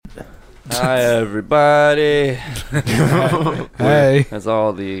Hi, everybody. Hey. That's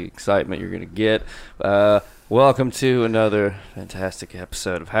all the excitement you're going to get. Welcome to another fantastic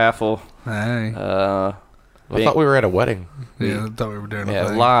episode of Haffle. Hey. I thought we were at a wedding. Yeah, I thought we were doing a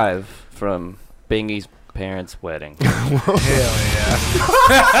thing. Live from Bingy's parents' wedding. Hell yeah.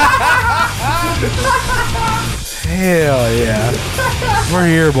 Hell yeah. We're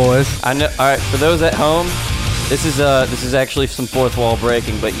here, boys. I know. All right, for those at home, this is actually some fourth wall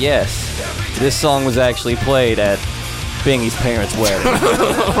breaking, but yes, this song was actually played at Bingy's parents' wedding.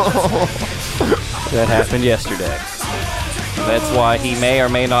 That happened yesterday. That's why he may or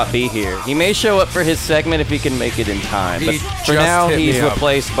may not be here. He may show up for his segment if he can make it in time. But for now, he's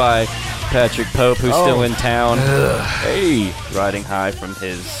replaced by Patrick Pope, who's still in town. Hey. Riding high from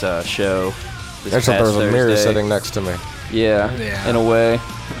his show this There's past a mirror Thursday. sitting next to me. Yeah, in a way.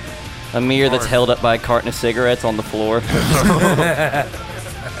 A mirror that's held up by a carton of cigarettes on the floor.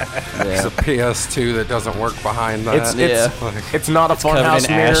 It's a PS2 that doesn't work behind that. It's not a funhouse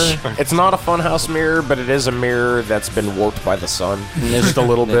covered in mirror. It's not a funhouse mirror, but it is a mirror that's been warped by the sun. Just a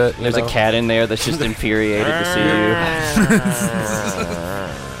little bit. There's a cat in there that's just infuriated to see you.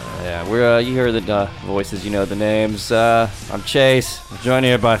 Yeah, we're you hear the voices, you know the names. I'm Chase. I'm joined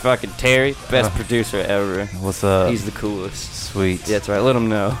here by fucking Terry, best producer ever. What's up? He's the coolest. Sweet. Yeah, that's right. Let him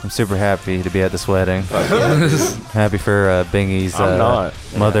know. I'm super happy to be at this wedding. Happy for Bingy's I'm not.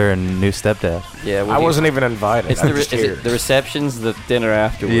 mother and new stepdad. Yeah, I wasn't even invited. It's is it the reception's the dinner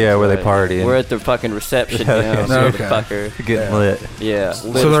afterwards? Yeah, where they right? party. We're at the fucking reception Yeah, now, okay. motherfucker. Getting lit. Yeah.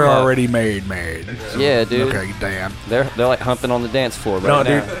 So they're already married. Yeah, dude. Okay, damn. They're like humping on the dance floor right No,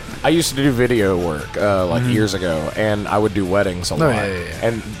 now. dude. I used to do video work years ago, and I would do weddings a lot. Yeah.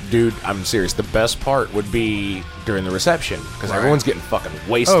 And dude, I'm serious. The best part would be during the reception because everyone's getting fucking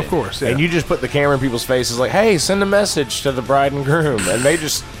wasted. Oh, of course, yeah. And you just put the camera in people's faces, like, "Hey, send a message to the bride and groom," and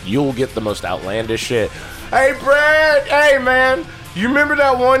you'll get the most outlandish shit. Hey, Brad. Hey, man. You remember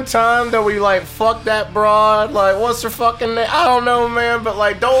that one time that we like fucked that broad? Like, what's her fucking name? I don't know, man. But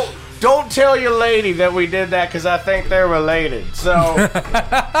like, don't tell your lady that we did that because I think they're related. So,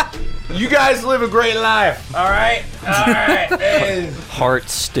 you guys live a great life. All right. Heart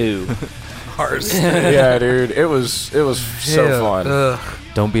stew. Yeah, dude. It was so fun.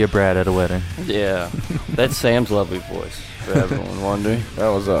 Don't be a brat at a wedding. Yeah. That's Sam's lovely voice, for everyone wondering. That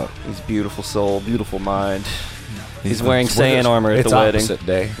was up. He's beautiful soul, beautiful mind. He's wearing Saiyan armor at It's the wedding. opposite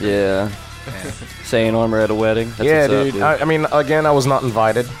day. Yeah. Saiyan armor at a wedding. That's Yeah, what's up, dude. dude. I mean, again, I was not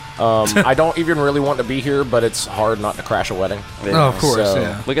invited. I don't even really want to be here, but it's hard not to crash a wedding. Yeah. Oh, of course, So-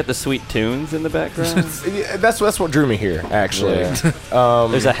 yeah. We got the sweet tunes in the background. Yeah, that's what drew me here, actually. Yeah.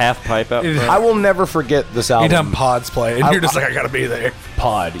 There's a half pipe out front. I will never forget this album. Anytime Pod's playing, you're just like, I gotta be there.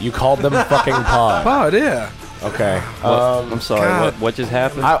 Pod. You called them fucking Pod. Pod, yeah. Okay. I'm sorry. God. What just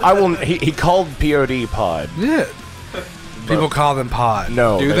happened? I will. He called POD Pod. Yeah. People call them Pod.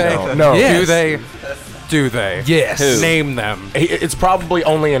 No, Do they? don't. No. Yeah. Do they? Do they? Yes. Who? Name them. It's probably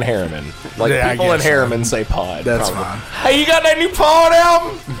only in Harriman. Like, Yeah, I people in guess so. Harriman say Pod. That's probably. fine. Hey, you got that new Pod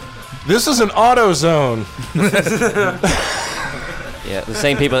album? This is an AutoZone. Yeah, the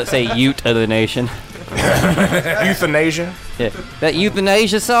same people that say Ute of the Nation. Euthanasia. Yeah. That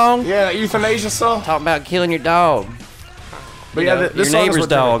euthanasia song? Yeah, that euthanasia song. Talking about killing your dog. But You yeah, know, this your song is neighbor's what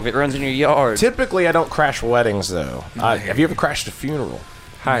dog that runs in your yard. Typically, I don't crash weddings, though. Have you ever crashed a funeral?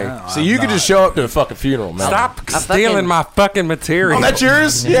 Hey, So you could just show up to a fucking funeral, man. stop stealing my fucking material. Oh, that's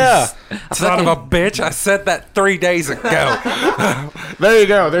yours? Yeah. Son of a bitch. I said that 3 days ago. There you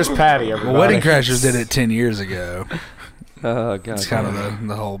go. There's Patty, everybody. Well, Wedding Crashers did it 10 years ago. Oh, God. It's kind of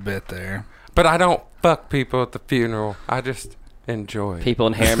the whole bit there. But I don't fuck people at the funeral. I just enjoy. People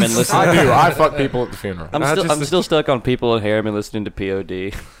in Harriman listening. I do. I fuck people at the funeral. I'm still stuck on people in Harriman listening to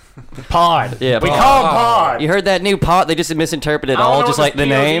POD. Pod. Yeah, We Pod. call him Pod. You heard that new pot? They just misinterpreted I don't all, know just what like the this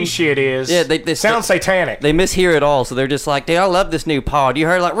POD name. shit is. Yeah, they sounds satanic. They mishear it all, so they're just like, dude, I love this new pod. You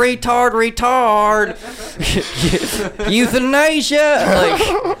heard like retard, euthanasia.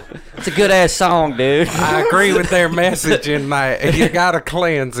 Like, it's a good ass song, dude. I agree with their message in that. You gotta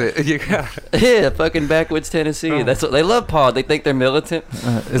cleanse it. You gotta. Yeah, fucking backwoods Tennessee. That's what they love. Pod. They think they're militant.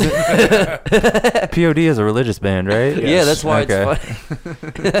 Is it? POD is a religious band, right? Yeah, that's why Okay.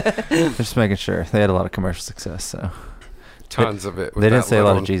 it's funny. Just making sure. They had a lot of commercial success, so. Tons of it. with They didn't that say a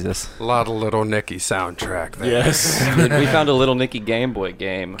lot of little- Jesus. A lot of Little Nicky soundtrack there. Yes. We found a Little Nicky Game Boy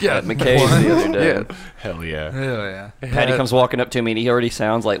game Yeah. at McKay's the other day. Yeah. Hell yeah. Hell yeah. Patty comes walking up to me, and he already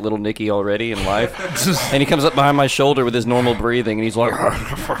sounds like Little Nicky already in life. And he comes up behind my shoulder with his normal breathing, and he's like,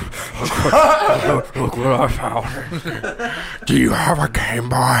 Look what I found. Do you have a Game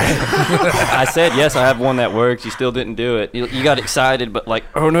Boy? I said, yes, I have one that works. You still didn't do it. You got excited, but like,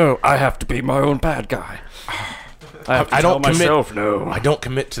 oh no, I have to be my own bad guy. I have to I tell don't commit- myself no. I don't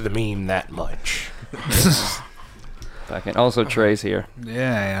commit to the meme that much. Fucking also, Trey's here.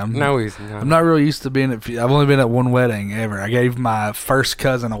 Yeah, I am. No, he's not. I'm not real used to being at. I've only been at one wedding ever. I gave my first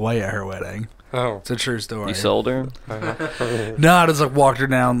cousin away at her wedding. Oh. It's a true story. You sold her? No, I just like walked her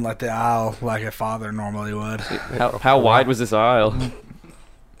down like the aisle like a father normally would. How wide was this aisle?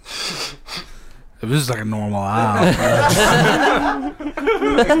 It was just like a normal aisle.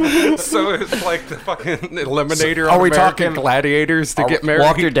 So it's like the fucking Eliminator Are on we American talking- Gladiators to get married.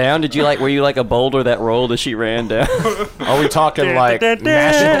 Walked her down? Did you like? Were you like a boulder that rolled as she ran down? Are we talking like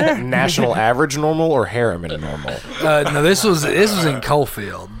national average normal or harem in normal? No, this was in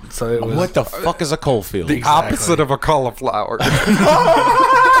Coalfield, so it was. What the fuck is a coal field? The opposite of a cauliflower.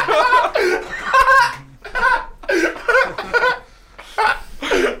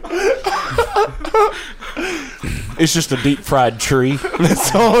 It's just a deep fried tree.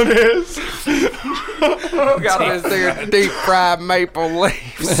 That's all it is. Got this there deep fried maple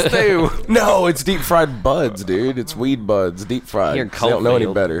leaf stew. No, it's deep fried buds, dude. It's weed buds, deep fried. Here in They don't know any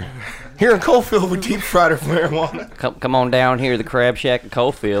Coalfield. better. Here in Coalfield, we deep fried our marijuana. Come on down here to the Crab Shack in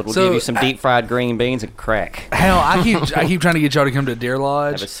Coalfield. We'll So, give you some deep fried green beans and crack. Hell, I keep trying to get y'all to come to Deer Have a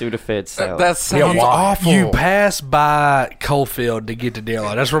Lodge. Sudafed salad. That sounds why? awful. You pass by Coalfield to get to Deer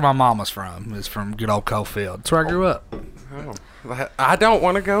Lodge. That's where my mama's from. Is from good old Coalfield. That's where I grew up. I don't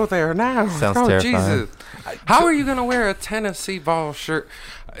want to go there now. Sounds oh, terrifying. Jesus. How are you going to wear a Tennessee Vol shirt?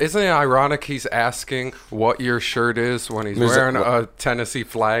 Isn't it ironic he's asking what your shirt is when he's Is it- wearing a Tennessee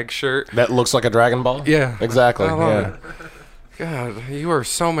flag shirt? That looks like a Dragon Ball? Yeah. Exactly. I love Yeah. it. God, you are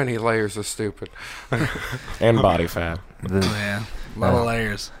so many layers of stupid. And body fat. Yeah, a lot of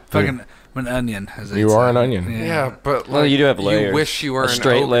layers. Fucking I'm an onion. As You they'd are say. an onion. Yeah, but Well, like, you do have layers. You wish you were a an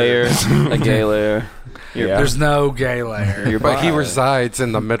straight ogre. layer, a gay layer. Yeah. There's no gay layer. Your But he body. resides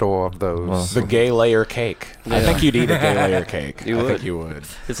in the middle of those. The gay layer cake. I think you'd eat a gay layer cake. You I think would. you would.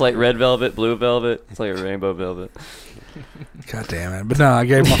 It's like red velvet, blue velvet. It's like a rainbow velvet. God damn it! But no, I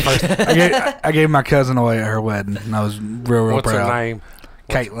gave my first. I gave my cousin away at her wedding, and I was real What's proud. her name?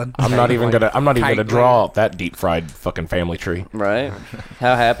 Caitlin. I'm not even gonna Caitlin. draw up that deep fried fucking family tree. Right?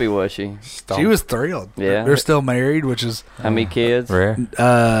 How happy was she? She was thrilled. Yeah. They're still married, which is How many kids? Rare.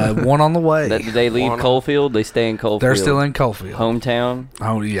 one on the way. Did they leave One- Coalfield? They stay in Coalfield. They're still in Coalfield. Hometown?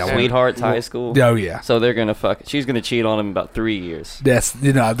 Oh yeah, Sweethearts High School? Oh yeah. So they're gonna she's gonna cheat on him in about 3 years. That's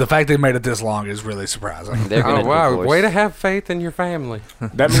the fact they made it this long is really surprising. They're gonna Oh, wow. divorce. Way to have faith in your family.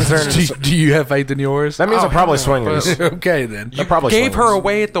 That means they're do you have faith in yours? that means Oh, they're probably yeah, swingers. Okay then. They're probably Gave her swingers.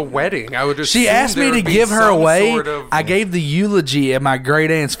 away at the wedding. I would She assume asked me there to would be give her some away. sort of- I gave the eulogy at my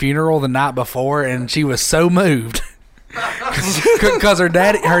great aunt's funeral the night before, and she was so moved because her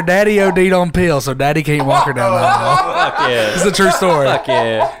daddy OD'd on pills, so daddy can't walk her down the aisle. Fuck yeah. It's a true story. Fuck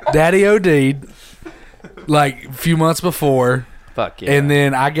yeah. Daddy OD'd like a few months before. Fuck yeah. And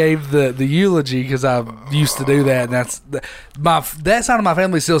then I gave the eulogy because I used to do that, and that side of my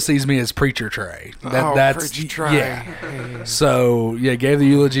family still sees me as preacher Trey. That's Preacher Trey. yeah. So yeah, gave the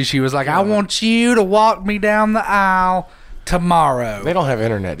eulogy. She was like, "I want you to walk me down the aisle tomorrow." They don't have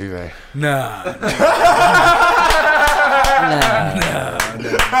internet, do they? No,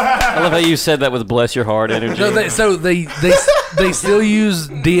 I love how you said that with bless your heart energy. no. They still use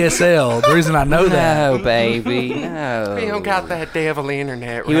DSL. The reason I know that. No, baby. No. We don't got that devil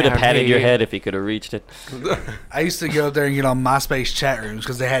internet. He would have around patted your here. head if he could have reached it. I used to go up there and get on MySpace chat rooms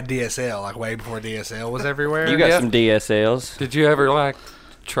because they had DSL like way before DSL was everywhere. You got Yeah. some DSLs. Did you ever like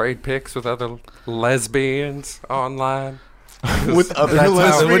trade pics with other lesbians online? With other That's how-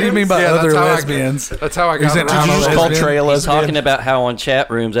 lesbians? what do you mean by Yeah, other that's how I- lesbians? That's how I You got said around. I'm a Did you just call lesbian? Trey a He's lesbian? talking about how on chat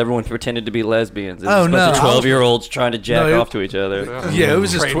rooms everyone pretended to be lesbians. It was Oh, a bunch of no. 12-year-olds trying to jack No, it- off to each other. Yeah, it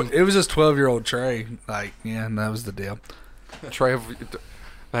was just Trading. it was just 12-year-old Trey. Like, yeah, and that was the deal.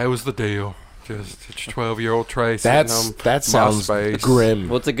 That was the deal. Just 12-year-old Trey sitting That on sounds MySpace. grim.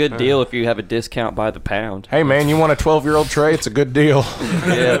 Well, it's a good deal if you have a discount by the pound. Hey man, you want a 12-year-old Trey? It's a good deal.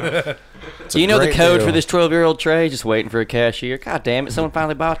 Yeah. It's a You know the great code deal. for this 12-year-old Trey? Just waiting for a cashier. God damn it, someone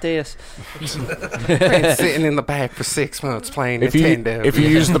finally bought this. Been sitting in the back for 6 months playing If you Nintendo. if you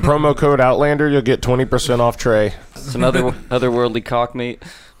use the promo code Outlander, you'll get 20% off Trey. Some otherworldly cock meat.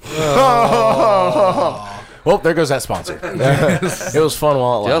 Well, there goes that sponsor. It was fun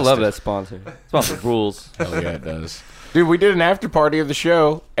while it Dude, I lasted. love that sponsor. Sponsor rules. Oh yeah, it does. Dude, we did an after party of the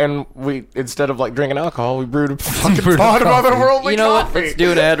show, and we instead of like drinking alcohol, we brewed a fucking Brewed pot of coffee. otherworldly You know what? coffee. Let's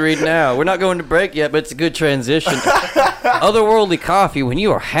do an ad read now. We're not going to break yet, but it's a good transition. Otherworldly coffee when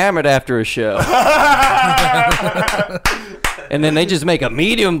you are hammered after a show. And then they just make a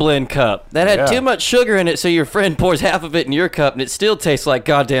medium blend cup that had Yeah. too much sugar in it, so your friend pours half of it in your cup, and it still tastes like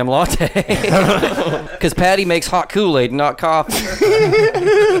goddamn latte. Because Patty makes hot Kool-Aid, not coffee.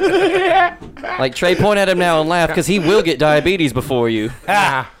 Like Trey, point at him now and laugh, because he will get diabetes before you.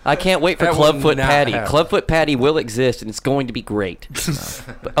 I can't wait for That will Clubfoot not Patty. happen. Clubfoot Patty will exist, and it's going to be great.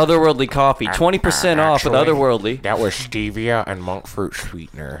 But Otherworldly coffee, 20% off with Actually, Otherworldly. That was stevia and monk fruit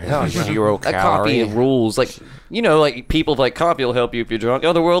sweetener. Zero That calorie. coffee rules. Like, you know, like people like coffee will help you if you're drunk.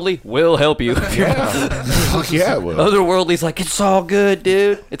 Otherworldly will help you if you're Yeah, it will. Otherworldly's like, it's all good,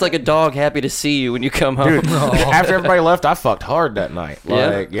 dude. It's like a dog happy to see you when you come home. Dude, after everybody left, I fucked hard that night. Yeah?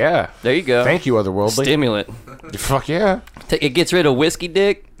 Like, yeah. There you go. Thank you, Otherworldly. Stimulant. Fuck yeah. It gets rid of whiskey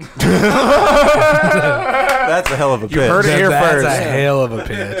dick. That's a hell of a pitch. heard it here That's first. a hell of a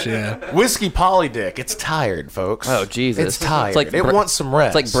pitch, yeah. Whiskey polydick. It's tired, folks. Oh, Jesus. It's tired. It's like it wants some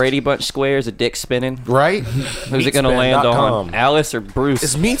rest. It's like Brady Bunch squares, a dick spinning. Right? Who's it going to land on? Alice or Bruce?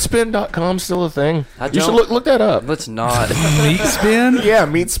 Is meatspin.com still a thing? I You should don't- look that up. Let's not. Meat spin? Yeah,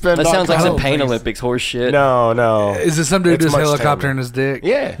 meatspin.com. That sounds like some don't Pain think so. Olympics horse shit. No. Is it some dude It's just much helicopter terrible. in his dick?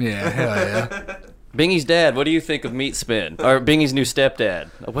 Yeah. Yeah, hell yeah. Bingy's dad, what do you think of Meat Spin? Or Bingy's new stepdad?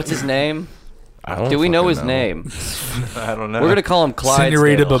 What's his name? I don't Do we know fucking his name? I don't know. We're going to call him Clydesdale.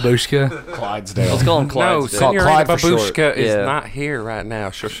 Senorita Babushka. Clydesdale. Let's call him No, Clydesdale. Call Senorita Clyde for short. Babushka is Yeah. not here right now.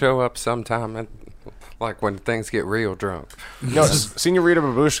 She'll show up sometime, like when things get real drunk. No, Senorita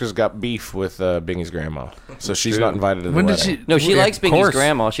Babushka's got beef with Bingy's grandma, so she's not invited to the When did wedding. she? No, she Yeah, likes of Bingy's course.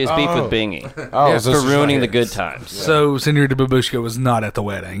 grandma. She has beef with Bingy Oh, Yeah, so for she's not ruining here. the good times. So Senorita Babushka was not at the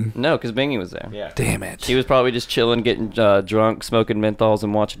wedding. No, because Bingy was there. Yeah. Damn it. He was probably just chilling, getting drunk, smoking menthols,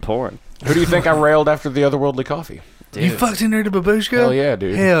 and watching porn. Who do you think I railed after the otherworldly coffee? You fucked Senorita Babushka? Hell yeah,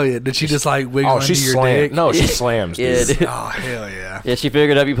 dude. Hell yeah. Did she just like wiggle Oh, into she your slams. dick? No, she slams. Yeah, Dude. dude. Oh, hell yeah. Yeah, she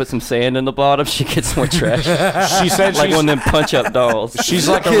figured out you put some sand in the bottom, she gets more trash. She said Like she's, one of them punch-up dolls. she's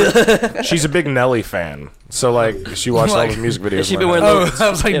like she's a big Nelly fan. So like she watched all the music videos. Yeah, she in been my wearing house. Oh, I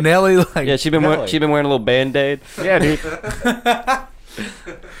was like Yeah. Nelly. Like, Yeah, she been wearing a little Band-Aid. Yeah, dude.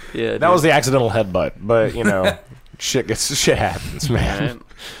 Yeah, That was the accidental headbutt, but you know, shit happens, man. Right.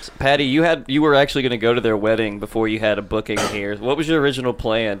 So, Patty, you were actually going to go to their wedding before you had a booking here. What was your original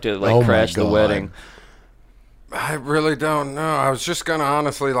plan to like Oh my crash the God. wedding? I really don't know. I was just gonna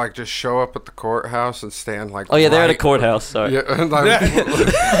honestly like just show up at the courthouse and stand like. Oh yeah, they're at a right- courthouse. Sorry. Yeah, like, I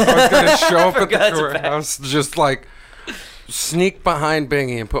was gonna show up at Forgot the it's a courthouse, just like sneak behind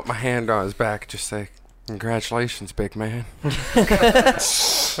Bingy and put my hand on his back, just say, "Congratulations, big man."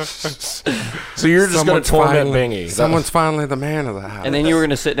 So you're just gonna Someone's torment finally- Bingy. Someone's finally the man of the house. And then you were going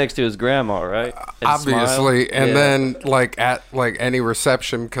to sit next to his grandma, right? And smile? Obviously, and Yeah. then like at like any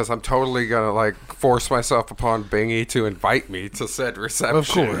reception, because I'm totally gonna like force myself upon Bingy to invite me to said reception. Of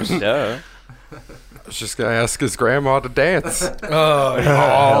course. Duh. I was just gonna ask his grandma to dance oh, yeah.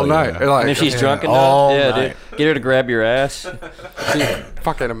 all night. Like, And if she's drunk enough, All yeah, night. dude, get her to grab your ass.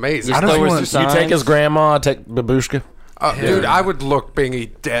 fucking amazing. Just I just throw her want- some You take signs. his grandma, take Babushka. Dude, I would look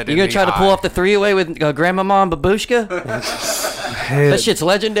Bingy dead. You in gonna the try to pull eye. off the three-way with Grandmama and Babushka? That shit's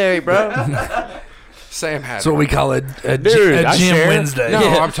legendary, bro. Sam had That's what we call a Dude, I Gym share. Wednesday. No,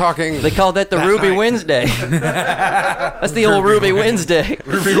 Yeah. I'm talking. They called that the That Ruby night. Wednesday. That's the old Ruby Wednesday.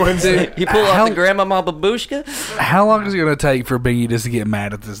 Ruby Wednesday. You pull How- off the Grandmama Babushka? How long is it going to take for Bingy just to get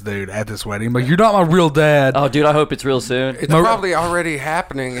mad at this dude at this wedding? Like, you're not my real dad. Oh, dude, I hope it's real soon. It's probably already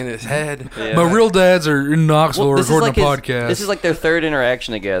happening in his head. Yeah. My real dads are in Knoxville Well, this is recording like a podcast. This is like their third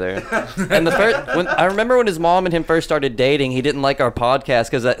interaction together. And the first, when I remember when his mom and him first started dating, he didn't like our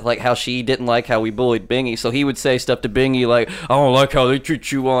podcast because like how she didn't like how we bullied Bingy. So he would say stuff to Bingy like, "I don't like how they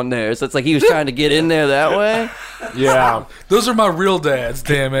treat you on there." So it's like he was trying to get in there that way. Yeah. Those are my real dads,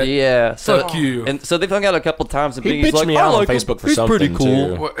 damn it. Yeah. So, Fuck you. And so they've hung out a couple times, and He Bingy's bitched like, me "I out on like him. Facebook for He's something, pretty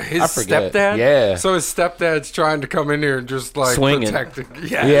cool." too. What, I his forget. stepdad? Yeah. So his stepdad's trying to come in here and just like Swinging. protect it.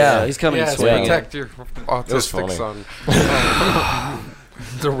 Yeah. He's coming Yeah, and swinging. protect your autistic funny. son.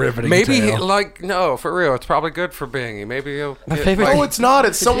 It's a riveting Maybe tale. like no, for real. It's probably good for Bingy. Maybe he'll. My get, favorite- like- No, it's not.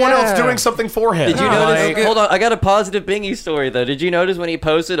 It's someone else Yeah. doing something for him. Did you No, notice? like- Hold on, I got a positive Bingy story though. Did you notice when he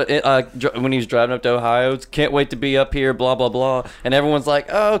posted when he was driving up to Ohio? Can't wait to be up here, blah blah blah. And everyone's like,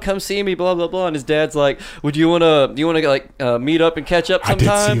 "Oh, come see me, blah blah blah." And his dad's like, "Would you wanna like meet up and catch up I did see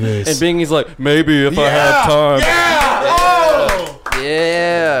sometime?" this. And Bingy's like, "Maybe if I have time." Yeah. Oh.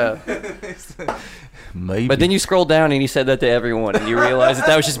 Yeah. Maybe. But then you scroll down and he said that to everyone, and you realize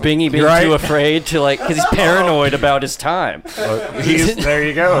that was just Bingy being Right. too afraid to, like, because he's paranoid about his time. There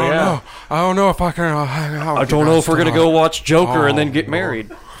you go. Yeah. I don't know if I can. I don't know if we're gonna go watch Joker and then get married.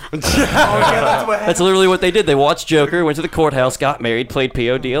 That's literally what they did. They watched Joker, went to the courthouse, got married, played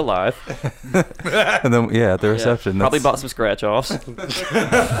POD Alive. And then, at the reception. Probably that's- bought some scratch offs.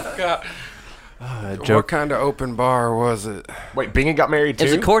 What kind of open bar was it? Wait, Bingy got married It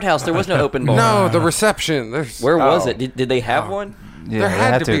was a too? courthouse. There was no open bar. No, the reception. There's Where was Oh. it? Did they have one? Yeah, There they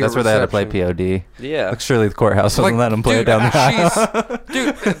had had to to. be a That's where they had to play reception. POD. Yeah. Like, surely the courthouse wasn't letting them play it down the aisle.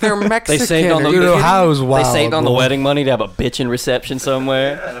 Dude, they're Mexican. saved on the- Are you Dude, kidding? Ohio's wild. They saved on the boy. wedding money to have a bitchin' reception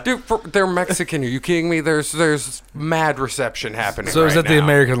somewhere. Dude, they're Mexican. Are you kidding me? There's mad reception happening. So is right that the now.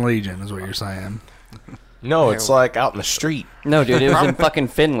 American Legion? Is what you're saying? No, it's like out in the street. No, dude, it was in fucking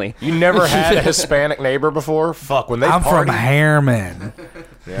Finley. You never had a Hispanic neighbor before? Fuck, when they I'm from party. Harriman.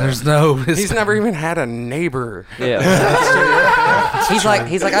 There's no. He's never even had a neighbor. Yeah. he's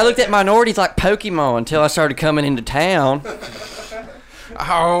like, I looked at minorities like Pokemon until I started coming into town.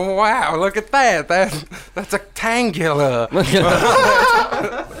 Oh wow! Look at that. That's a Tangela.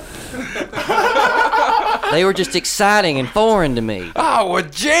 They were just exciting and foreign to me. Oh, a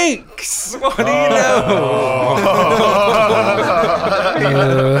Jinx. What do you know?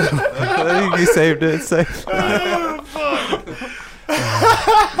 You saved it. Safe.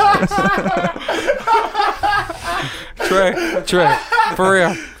 Trey, for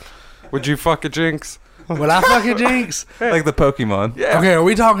real. Would you fuck a Jinx? Would I fuck a Jinx? Like the Pokemon. Yeah. Okay, are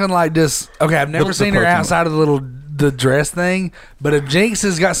we talking like just? Okay, I've never The seen her Pokemon. outside of the dress thing. But if Jinx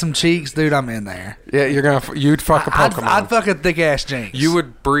has got some cheeks, dude, I'm in there. Yeah, you'd fuck a Pokemon. I'd fuck a thick ass Jinx. You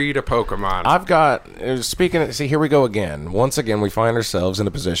would breed a Pokemon. I've got, speaking of, see, here we go again. Once again, we find ourselves in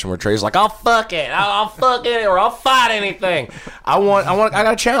a position where Trey's like, I'll fuck it, I'll fuck it, or I'll fight anything. I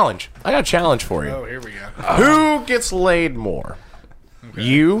got a challenge. I got a challenge for you. Oh, here we go. Who gets laid more?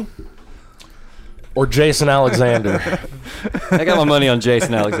 You or Jason Alexander? I got my money on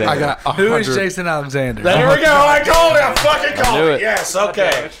Jason Alexander. I got Who is 100. Jason Alexander? There we go. I called it. I fucking called knew it. it. Yes.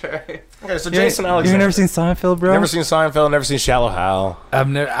 Okay. Okay. So Jason You've Alexander. never seen Seinfeld, bro? Never seen Seinfeld. Never seen Shallow Hal. I've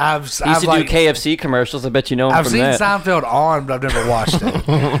never. I've He used I've to like. do KFC commercials. I bet you know him I've from seen that. Seinfeld on, but I've never watched it.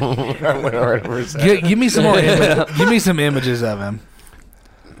 I went over his head. Give me some more. Give me some images of him.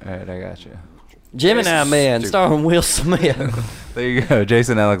 All right, I got you. Gemini Man, starring Will Smith. There you go,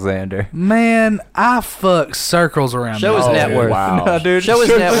 Jason Alexander. Man, I fuck circles around. Show his me. net worth. Wow. No, dude. Show his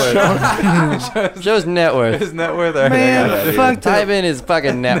net worth. Show his net worth. His net worth. All right, I got Man, it. fuck Type that. in his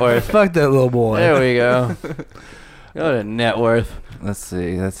fucking net worth. Fuck that little boy. There we go. Go to net worth. Let's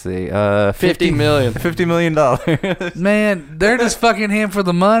see. 50 million. $50 million. Man, they're just fucking him for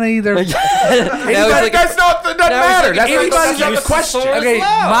the money. They're Now he's like, That's not. That doesn't now he's matter. like, That's anybody's not the excuse question. for his okay.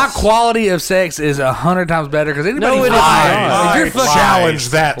 loss. My quality of sex is 100 times better because anybody No, it is lies. not. If you're fucking- Challenge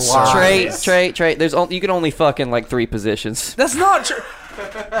that, sir. Trey. You can only fuck in like 3 positions. That's not true.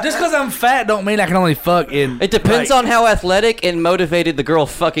 Just because I'm fat don't mean I can only fuck in. It depends on how athletic and motivated the girl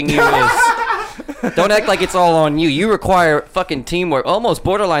fucking you is. Don't act like it's all on you. You require fucking teamwork, almost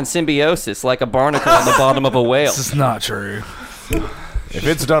borderline symbiosis, like a barnacle on the bottom of a whale. This is not true. If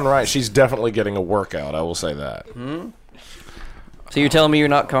it's done right, she's definitely getting a workout. I will say that. So you're telling me you're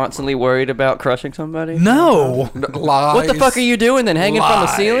not constantly worried about crushing somebody? No. Lies. What the fuck are you doing then? Hanging from the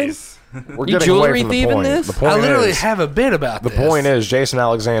ceiling? We're You getting jewelry away from the thieving point. this? The point I literally is, have a bit about the this. point is, Jason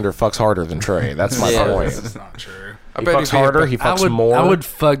Alexander fucks harder than Trey. That's my Yeah. point. This is not true. He fucks harder. He fucks more. I would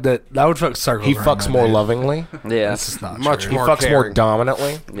fuck that. I would fuck circles. He around fucks my more dude. lovingly. Yeah. This is not Much true. He more fucks more caring.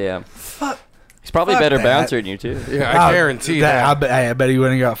 dominantly. Yeah. He's probably a fuck better that. bouncer than you too. Yeah, I guarantee that. I bet he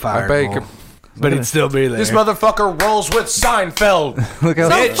wouldn't got fired. I bet he could. But he'd still be there. This motherfucker rolls with Seinfeld. Look how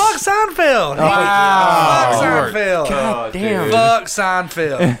No, fuck Seinfeld. Wow. Fuck Seinfeld. God damn. Fuck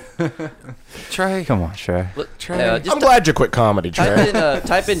Seinfeld. Trey. Come on, Trey. Just I'm glad you quit comedy, Trey.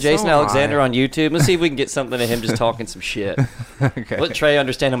 type in Jason am I. Alexander on YouTube. Let's see if we can get something of him just talking some shit. Okay. Let Trey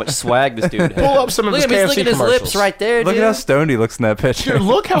understand how much swag this dude has. Pull up some of Look his at him, KFC look at his commercials. lips right there, Look dude. at how stoned he looks in that picture. Dude,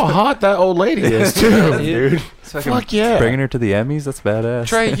 look how hot that old lady is, too, dude. Fuck yeah. Bringing her to the Emmys? That's badass.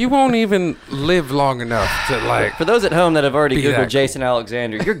 Trey, you won't even live long enough to like. For those at home that have already Be Googled that Jason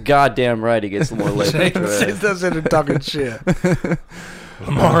Alexander, you're goddamn right he gets more labor than Trey. It doesn't end talking shit.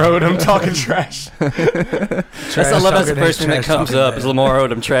 Lamar Odom talking trash. That's I love that's the first thing that comes up is Lamar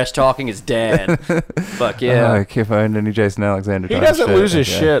Odom trash talking his dad. Fuck yeah. I can't find any Jason Alexander. He talking doesn't shit. lose his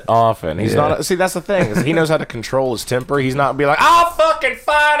Okay. shit often. He's Yeah. not. See, that's the thing. Is he knows how to control his temper. He's not be like, I'll fucking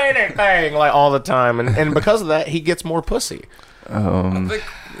fight anything, like all the time. And because of that, he gets more pussy. I think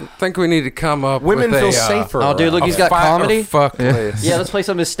think we need to come up Women with feel a, safer. Oh, dude, look, around he's it. got fight or comedy. fuck list. Yeah, let's play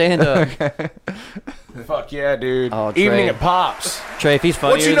some of his stand-up. Fuck yeah, dude. Oh, Trey. Evening at Pops. Trey, if he's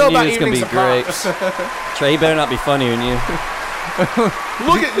funnier What you know than about you, it's gonna evenings be at great. Pops? Trey, he better not be funnier than you.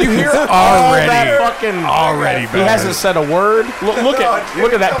 Look at you hear Already. that fucking Already He hasn't said a word. Look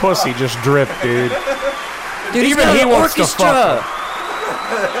at that pussy just drip, dude. Dude, he's Even got he an wants to orchestra.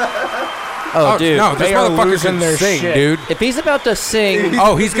 Oh, dude. No, this They are motherfucker losing can their sing, shit. dude. If he's about to sing,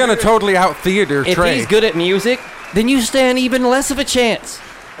 Oh, he's gonna totally out theater if Trey. he's good at music, then you stand even less of a chance.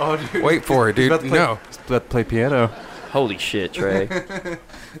 Oh, dude. Wait for it, He's dude. about to play, No. he's about to play piano. Holy shit, Trey.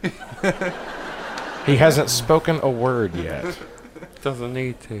 He hasn't spoken a word yet. Doesn't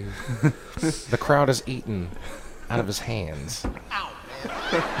need to. The crowd is eaten out of his hands.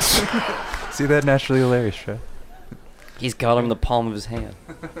 See that? Naturally hilarious, Trey. He's got him in the palm of his hand.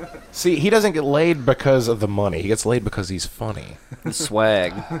 See, he doesn't get laid because of the money. He gets laid because he's funny. The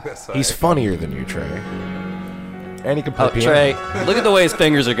swag. He's funnier than you, Trey. And he can play Oh, piano. Trey, look at the way his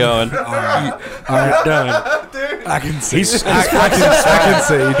fingers are going. All right, done. I can see. He's I can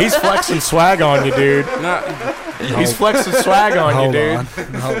see. He's flexing swag on you, dude. He's flexing swag on you, Hold dude. on.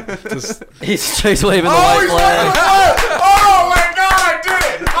 No, just, He's waving the white flag. Oh my god, I did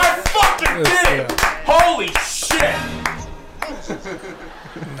it! I fucking did it! Holy shit!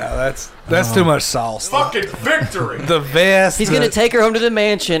 no, that's too much sauce. Fucking victory! The vest. He's gonna take her home to the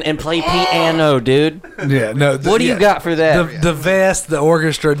mansion and play piano, dude. Yeah, no. What do you got for that? The vest, the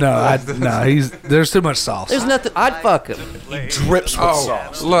orchestra. No, there's too much sauce. There's nothing. I'd fuck him. Drips with Oh,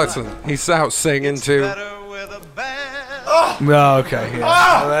 sauce. listen, he's out singing too. No, okay. Yeah.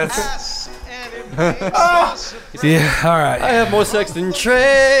 Well, that's. Yeah. All I right. have more sex than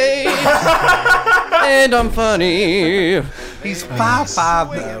Trey, and I'm funny. He's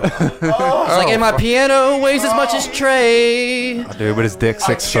 5'5" though. It's like, and my piano weighs as much as Trey. Oh, dude, but his dick's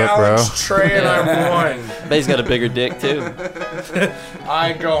 6 foot, bro. Trey and I won. But he's got a bigger dick too.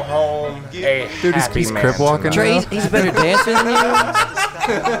 I go home a Dude, happy he's man crip walking. Trey, he's a better dancer than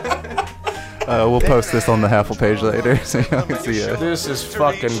you. We'll post this on the Halfle page later, so y'all can see it. This is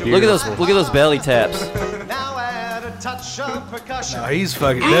fucking beautiful. Look at those belly taps. No, he's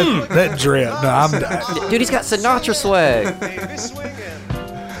fucking that drip. No, I'm. Dude, he's got Sinatra swag.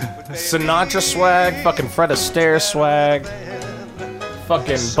 Sinatra swag, fucking Fred Astaire swag,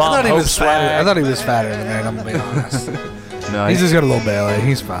 fucking I Bob thought he Hope was fatter. I swag. thought he was fatter than that. I'm gonna be honest. No, He's just got a little belly.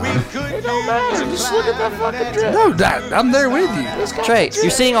 He's fine. It don't matter. Just look at that fucking drip. No, I'm there with you. Trey, you're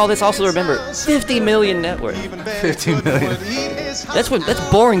seeing all this. Also remember, 50 million net worth. 15 million. That's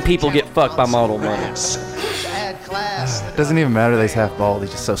boring. People get fucked by model money. It doesn't even matter that he's half bald.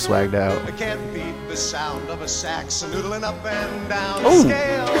 He's just so swagged out. Oh,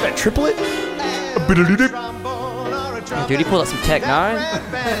 that triplet? Dude, he pulled out some Tech 9.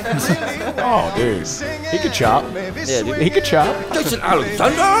 Oh, dude. He could chop. Yeah, dude. He could chop. Jason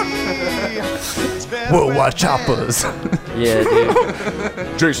Alexander. Worldwide choppers. Yeah,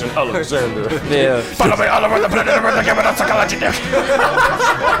 dude. Jason Alexander. Yeah.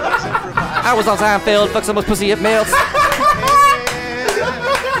 I was on Seinfeld. Fuck someone's pussy. It melts.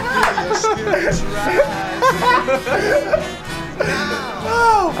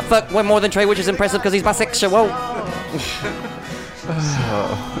 I fuck way more than Trey, which is impressive because he's bisexual.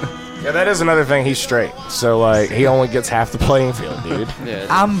 Yeah, that is another thing. He's straight. So, like, he only gets half the playing field, dude. Yeah.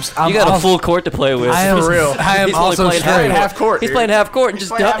 I'm You got a also- full court to play with. I am real. I am He's only also playing straight. half court, He's dude. playing half court and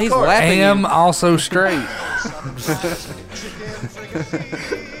just playing half he's court. I laughing. am also straight.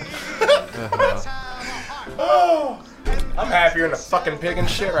 I'm happier than a fucking pig and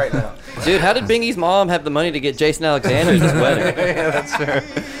shit right now. Dude, how did Bingy's mom have the money to get Jason Alexander at his wedding? Yeah, that's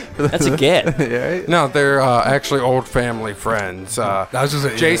true. That's a get. Yeah, right? No, they're actually old family friends. I was just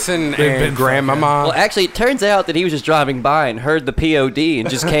saying, Jason they've been and Grandmama. Well, actually, it turns out that he was just driving by and heard the POD and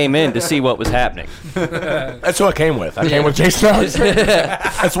just came in to see what was happening. That's who I came with. I came with Jason Alexander.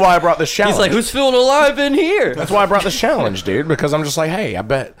 That's why I brought this challenge. He's like, who's feeling alive in here? That's why I brought this challenge, dude, because I'm just like, hey, I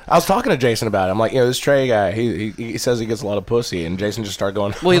bet. I was talking to Jason about it. I'm like, this Trey guy, he says he gets a lot of pussy. And Jason just started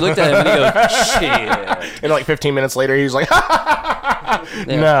going, Well, he looked at him and he goes, shit. and like 15 minutes later, he's like,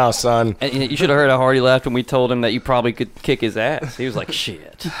 no, son. And you should have heard how hard he laughed when we told him that you probably could kick his ass. He was like,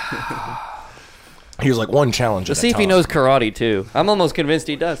 shit. He was like, one challenge Let's at see a if he time. knows karate, too. I'm almost convinced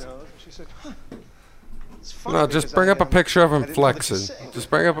he does. No, just bring up a picture of him flexing. Just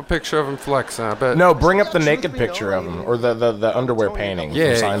bring up a picture of him flexing. I bet. No, bring up the naked picture of him, or the underwear painting. from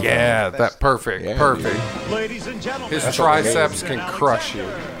Yeah, Seinfeld. yeah, that perfect, Yeah, perfect. His That's triceps can crush you.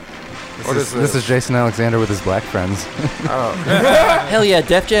 What is This is Jason Alexander with his black friends. Hell yeah,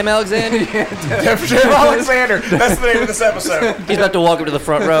 Def Jam Alexander. Def Jam Alexander. That's the name of this episode. He's about to walk up to the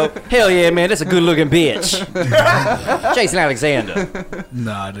front row. Hell yeah, man, that's a good looking bitch. Jason Alexander.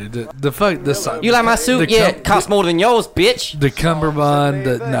 Nah, dude. The You like my suit? the Yeah, com- it costs more than yours, bitch. The cummerbund.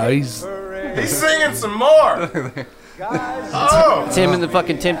 No, he's. He's singing some more. Oh. Tim and the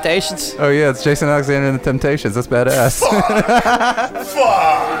fucking Temptations. Oh yeah, it's Jason Alexander and the Temptations. That's badass.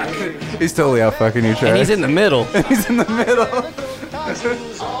 Fuck. He's totally out fucking you, Trey. And he's in the middle. He's in the middle.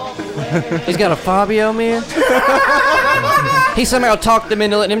 He's got a Fabio, man. He somehow talked them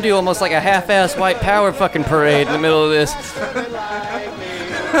into letting him do almost like a half-ass white power fucking parade in the middle of this.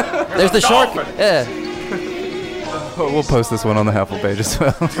 There's the shark. Yeah. We'll post this one on the Halfle page as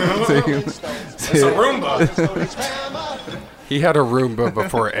well. So you can see It's a it. Roomba. He had a Roomba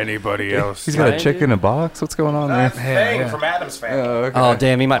before anybody else. He's got a chick in a box. What's going on there? Thing from Adam's Family. Oh, okay. Oh,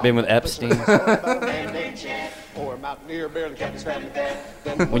 damn, he might have been with Epstein.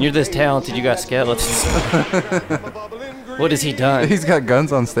 When you're this talented, you got skeletons. What has he done? He's got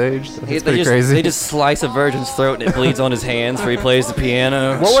guns on stage. That's pretty crazy. They just slice a virgin's throat and it bleeds on his hands where he plays the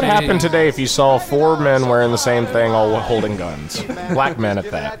piano. What would happen today if you saw 4 men wearing the same thing, all holding guns? Black men at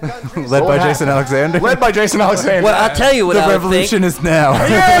that. Led by Jason Alexander. Led by Jason Alexander. Well, I'll tell you what The I would revolution think. is now.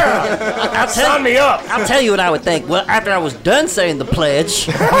 Yeah! Sign me up! I'll tell you what I would think. Well, after I was done saying the pledge,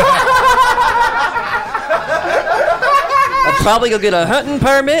 I'd probably go get a hunting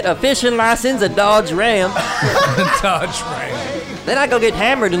permit, a fishing license, a Dodge Ram. Dodge Ram. Then I go get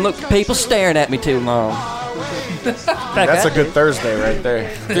hammered and look at people staring at me too long. That's a good Thursday right there.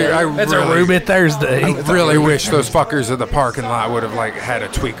 Dude, That's a Ruby Thursday. I really wish those fuckers in the parking lot would have like had a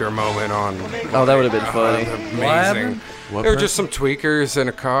tweaker moment on. Oh, that would have been funny. Amazing. happened? There were just some tweakers in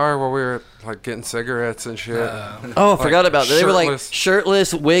a car while we were like getting cigarettes and shit. Oh, I forgot about that. They were like shirtless.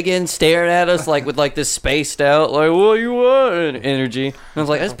 shirtless, wigging, staring at us like with like this spaced out, like, what you want energy. And I was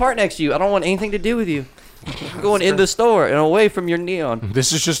like, there's a part next to you. I don't want anything to do with you. I'm going in the store and away from your neon.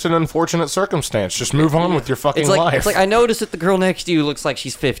 This is just an unfortunate circumstance. Just move on with your fucking life. It's like I noticed that the girl next to you looks like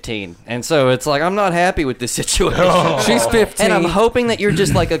she's 15, and so it's like I'm not happy with this situation. She's 15. And I'm hoping that you're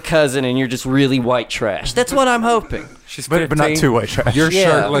just like a cousin and you're just really white trash. That's what I'm hoping. She's 15. But not too white trash. You're Yeah.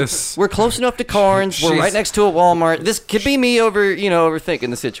 shirtless. We're close enough to Carnes. We're She's- right next to a Walmart. This could be me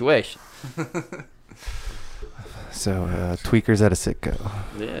overthinking the situation. So, tweakers at a Sitco.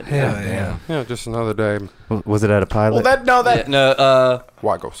 Yeah. Hell yeah. Yeah, just another day. Was it at a pilot?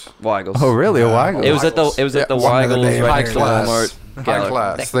 Waggles. Weigels. Oh, really? A Weigel? It was at the one of the Weigels damn right next to high class. Walmart. High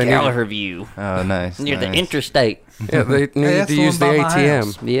class. That They need- Gallagher View Oh, nice. near the nice. interstate. Yeah, they need that's to the use the one by my ATM.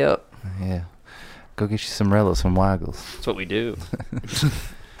 house. Yep, Yeah. Go get you some Rellos from Weigels. that's what we do.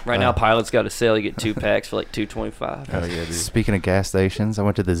 Right now, Pilot's got a sale. You get 2 packs for like $2.25. Oh, yeah, dude. Speaking of gas stations, I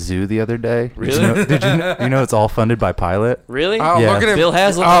went to the zoo the other day. Really? Did you know it's all funded by Pilot? Really? Oh, Yeah. look at him. Bill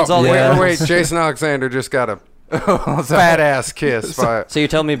Haslam owns all the yeah. Wait, Jason Alexander just got a fat ass kiss. By, So you're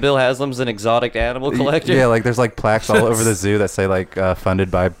telling me Bill Haslam's an exotic animal collector? Yeah, like there's like plaques all over the zoo that say like funded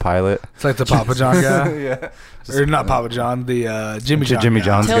by Pilot. It's like the Papa John guy. Yeah. Or not Papa John, the Jimmy John. Jimmy guy.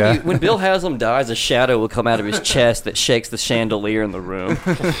 John's Tell guy. you, when Bill Haslam dies, a shadow will come out of his chest that shakes the chandelier in the room.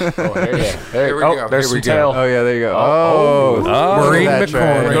 Here we go. There's Here we some go. tail. Oh yeah, there you go. Oh. look Maureen at that McCormick.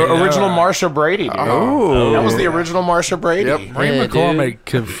 trash. The original Marsha Brady, dude. Oh. That was the original Marsha Brady. Yep. Ray Yeah, McCormick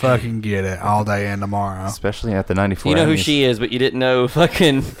could fucking get it all day and tomorrow. Especially at the 94. You know who Emmys. she is, but you didn't know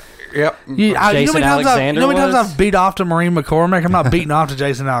fucking. Yep. You know how Jason many times Alexander was? I've beat off to Maureen McCormick? I'm not beating off to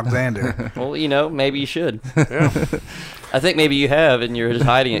Jason Alexander. Well, maybe you should. I think maybe you have, and you're just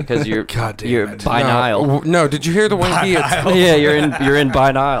hiding it because you're God damn you're it. binile. No, did you hear the way he? Yeah, you're in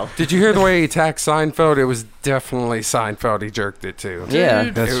binile. Did you hear the way he attacked Seinfeld? It was definitely Seinfeld. He jerked it to. Yeah.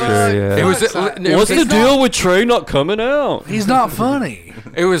 That's It true. was- Yeah. It was. What's the deal with Trey not coming out? He's not funny.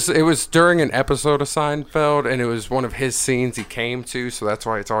 It was during an episode of Seinfeld, and it was one of his scenes he came to, so that's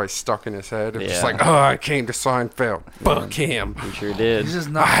why it's always stuck in his head. It's just Yeah. like, oh, I came to Seinfeld. Fuck him. You sure did. He's just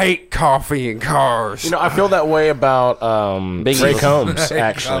I not. hate coffee and cars. You know, I feel that way about Big Ray Eagle. Combs,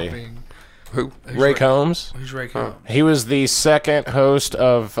 actually. Who? Ray Combs. Who's Ray Combs? He was the second host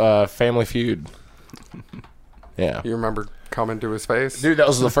of Family Feud. Yeah. You remember coming to his face? Dude, that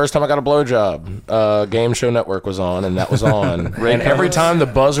was the first time I got a blowjob. Game Show Network was on, and that was on. And every time the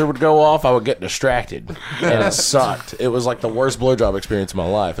buzzer would go off, I would get distracted. And it sucked. It was like the worst blowjob experience of my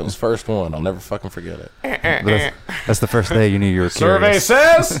life. It was first one. I'll never fucking forget it. That's the first day you knew you were Survey curious.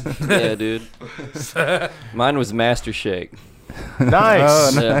 says... Yeah, dude. Mine was Master Shake.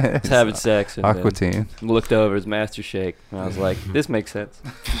 Nice. Oh, Yeah, nice. was having sex. And Aqua then Teen. looked over his Master Shake, and I was like, "This makes sense.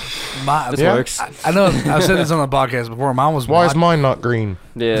 My, This Yeah. works." I know I've said this on the podcast before. Mine was Why is mine not green?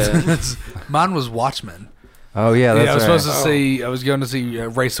 Yeah. mine was Watchmen. Oh yeah, that's I was right. supposed to see. I was going to see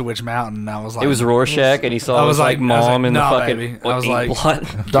Race to Witch Mountain. And I was like, It was Rorschach, and he saw I his was like like- I was mom like, in the "Nah, fucking baby." I was ink like-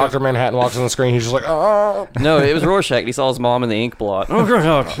 blot. Dr. Manhattan walks on the screen. He's just like, oh. No, it was Rorschach. And he saw his mom in the ink blot. Oh,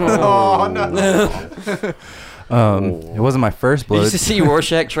 no. It wasn't my first You blow. used to see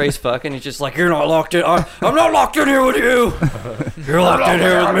Rorschach Trace fucking. He's just like, "You're not locked in. I'm not locked in here with you. You're locked in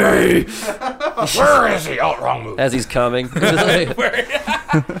here with me." Where is he? Oh, wrong move. As he's coming.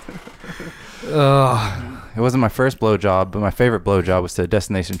 It wasn't my first blowjob, but my favorite blowjob was to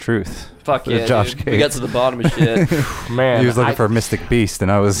Destination Truth. Fuck With yeah, Josh dude. We got Gates. to the bottom of shit. Man, He was looking for a Mystic Beast,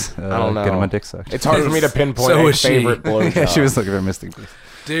 and I was don't know. getting my dick sucked. It's hard for me to pinpoint So a was she. favorite blowjob. Yeah, she was looking for a Mystic Beast.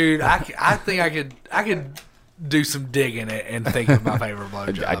 dude, I think I could do some digging it and think of my favorite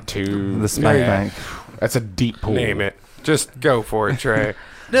I blowjob. too. The Smack Yeah. Bank. That's a deep pool. Name it. Just go for it, Trey.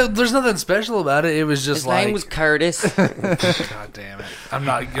 No, there's nothing special about it. It was just His like, name was Curtis. God damn it, I'm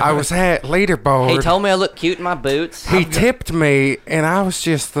not. I was at leaderboard. He told me I look cute in my boots. He tipped me, and I was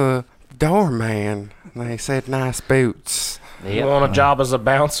just the doorman. They said nice boots. You Yep. want a job as a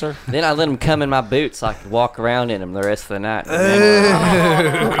bouncer? Then I let him come in my boots so I could walk around in them the rest of the night. And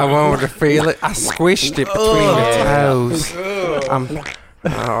then- I wanted to feel it. I squished it between the toes.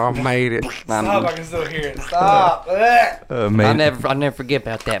 I made it. I'm- can still hear it. Stop. I'll never forget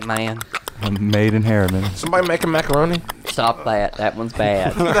about that, man. Made in Harriman. Somebody making macaroni? Stop that. That one's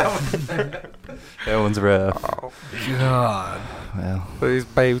bad. That one's rough. God. Well, These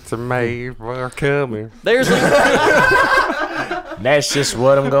boots are made for coming. There's That's just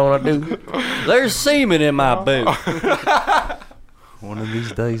what I'm gonna do. there's semen in my boot. one of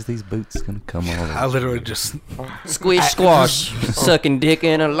these days, these boots gonna come all I over. literally just. Squish squash. Sucking dick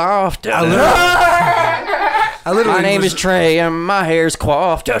in a loft. I literally My name is was- Trey and my hair's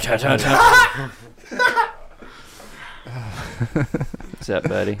coiffed. What's up,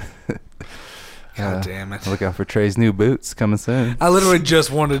 buddy? God damn it. Look out for Trey's new boots coming soon. I literally just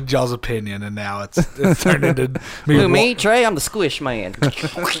wanted y'all's opinion, and now it's turned into me. Who, me, Trey? I'm the squish man.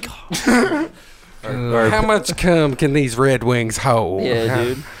 How much cum can these Red Wings hold? Yeah,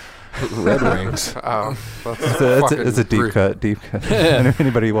 dude. Red Wings. Oh, that's It's a deep cut, deep cut.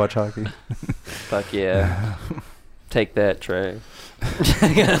 Anybody watch hockey? Fuck yeah. Take that, Trey.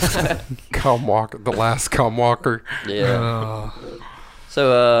 Cum walker, the last cum walker. Yeah.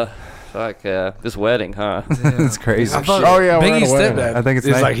 So, this wedding, huh? It's crazy. I thought Oh, yeah, we're at a Biggie's wedding. stepdad. I think it's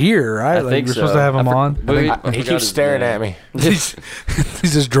is nice. like here, right? I Like, think we're so. supposed to have him on. He keeps staring at me. He's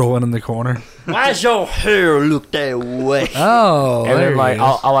just drooling in the corner. Why's your hair look that way? Oh, And there then like he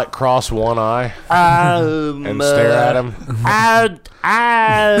is. I'll like cross one eye and and stare at him.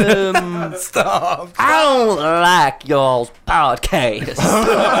 Stop. I don't like y'all's podcast.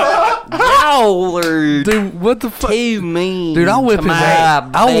 Y'all are Dude, what the fuck? too mean. Dude, I'll whip to his my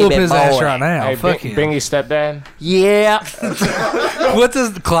ass. I'll whoop baby his ass boy. right now. Hey, Fuck him. Bingy's stepdad? Yeah, What's his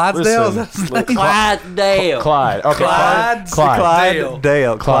Clydesdale? Listen, Is that his name? Clydesdale. Clyde. Okay, Clyde. Clyde.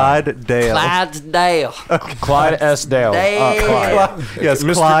 Dale. Clyde Dale. Clydesdale. Clyde S. Dale. Dale. Clyde. Yes,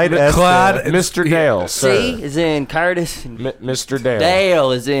 Mr. Clyde S. Clyde. Mr. Dale, sir. C is in Curtis. Mr. Dale.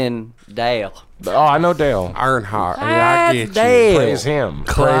 Dale is in Dale. Oh, I know Dale. Ironheart. Yeah, I get you. Dale. Praise him.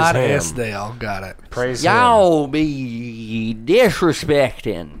 Clyde Praise S. him. Dale. Got it. Praise him. Y'all be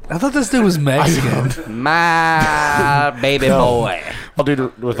disrespecting I thought this dude was Mexican. my baby boy.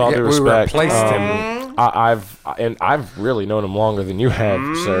 With all Yeah, due we respect, replaced him. I've really known him longer than you have,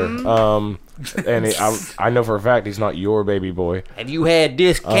 sir. And I know for a fact he's not your baby boy. Have you had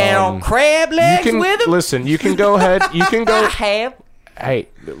discount crab legs You can with him? listen. You can go ahead. You can I go. have. Hey,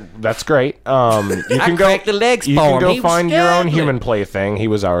 that's great. You can go. cracked the legs You for can him. go He was find your own struggling. human plaything. He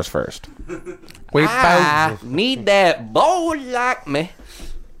was ours first. We I both. need that boy like me.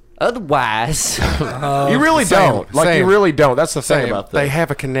 Otherwise, You really Sam, don't. Like you Sam, really don't. That's the thing Sam, about they this. have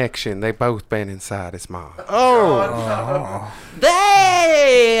a connection. They both been inside his mom.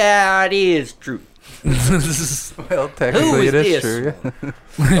 that is true. Well, Who technically is it is this? true.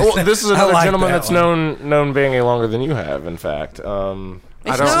 Well, this is another like gentleman that that's one. known Bingy longer than you have. In fact, It's I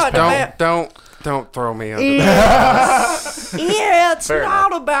not about. don't throw me under the bus. Yeah, it's Fair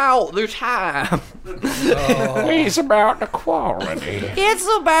not about the time. he's about the quality. It's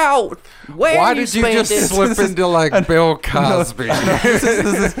about where Why you did you spent just it. slip into like Bill Cosby?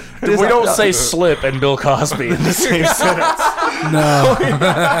 We don't say slip and Bill Cosby in the same sentence. No.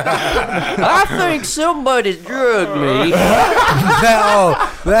 I think somebody's drugged me.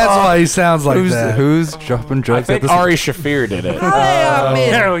 That's why he sounds like that. Who's dropping I drugs at think this? Ari Shafir did it. I've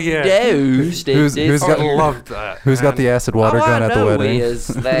been hell yeah. dosed. Who's I got- love that. Who's got the acid water All gun I at the know wedding? is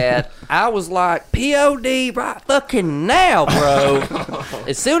that I was like, POD right fucking now, bro.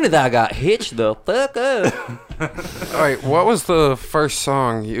 As soon as I got hitched the fuck up. All right, what was the first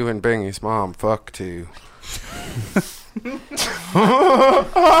song you and Bingy's mom fucked to?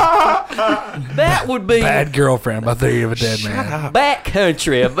 That would be Bad Girlfriend by Theory of a Dead Man.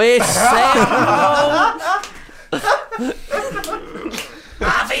 Backcountry, a best sound.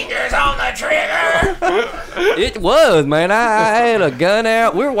 My fingers on the trigger. It was, man. I had a gun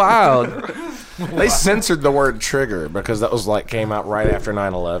out. We're wild. They censored the word trigger because that was like came out right after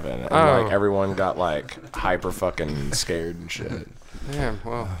 9/11, and Oh. like everyone got like hyper fucking scared and shit. Yeah,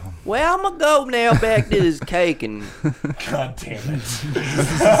 well, Well, I'm gonna go now back to this cake and God damn it!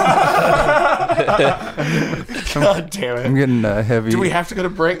 God damn I'm it! getting heavy. Do we have to go to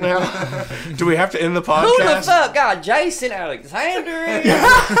break now? Do we have to end the podcast? who the fuck got Jason Alexander in?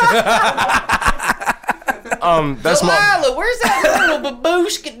 That's my. Delilah, where's that little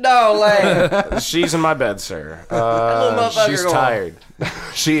babushka doll at? She's in my bed, sir. little motherfucker She's going- tired.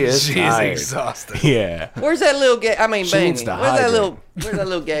 She is tired. exhausted. Yeah. Where's that little gay? I mean, She needs Bangy. to Where's that hydrate. Where's that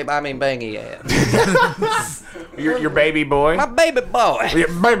little gay? I mean, Bangy at? Your baby boy. My baby boy. Your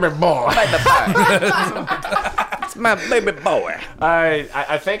baby boy. Baby boy. It's my baby boy.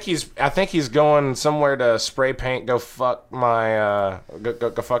 I think he's going somewhere to spray paint. Go fuck my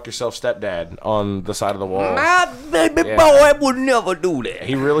go fuck yourself, stepdad on the side of the wall. My baby Yeah. boy would never do that.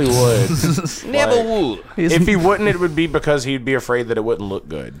 He really would. Never like- would. If he wouldn't, it would be because he'd be afraid that it wouldn't look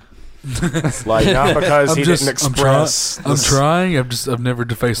good. Like not because he didn't express. I'm trying. I've never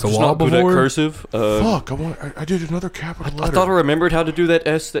defaced a wall before. cursive. Fuck! I did another capital letter. I thought I remembered how to do that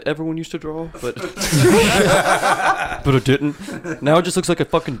S that everyone used to draw, but but I didn't. Now it just looks like a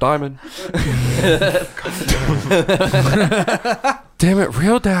fucking diamond. damn it,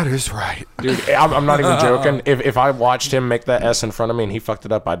 real dad is right. Dude, I'm not even joking. If I watched him make that S in front of me and he fucked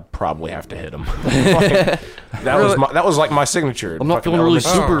it up, I'd probably have to hit him. Like, that was like my signature. I'm not Fucking feeling really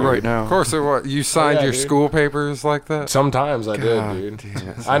elementary. super right now. Of course, you signed yeah, your dude. school papers like that? Sometimes I God did, dude. damn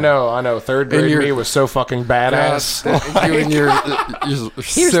it. I know. Third grade your- me was so fucking badass. You and your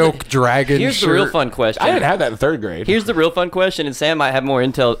silk dragon Here's shirt. the real fun question. I didn't have that in third grade. Here's the real fun question, and Sam might have more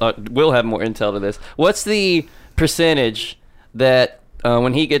intel. Will have more intel to this. What's the percentage that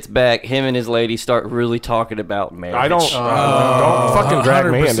when he gets back, him and his lady start really talking about marriage? I don't fucking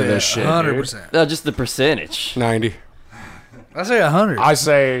drag me into this shit. 100%. No, just the percentage. 90. I say 100. I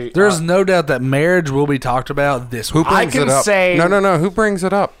say There's no doubt that marriage will be talked about this week. I Brings can it up. say No. Who brings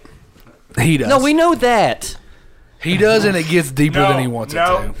it up? He does. No, we know that. He does, and it gets deeper than he wants it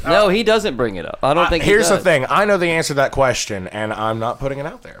to. No, he doesn't bring it up. I don't think. Here's he the does. thing. I know the answer to that question, and I'm not putting it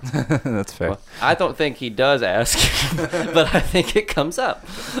out there. That's fair. I don't think he does ask, but I think it comes up.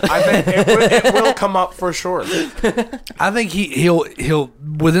 I think it will come up for sure. I think he'll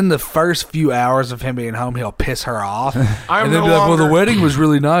within the first few hours of him being home, he'll piss her off, I'm and then no be like, "Well, the longer- wedding was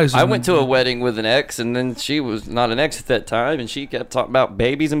really nice." I and- went to a wedding with an ex, and then she was not an ex at that time, and she kept talking about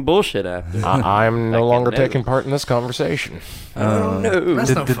babies and bullshit after. I'm no Like longer it taking part in this conversation. No. That's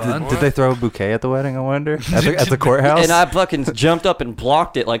no fun. Did they throw a bouquet at the wedding? I wonder. At the courthouse. And I fucking jumped up and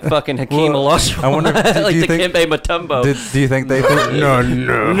blocked it like fucking Hakeem Well, Olajuwon. I wonder, do like you the think- Kembe Mutombo. Do you think they?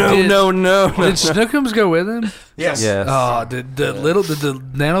 No. no. Did Snookums go with him? Yes. Yes. Oh, did the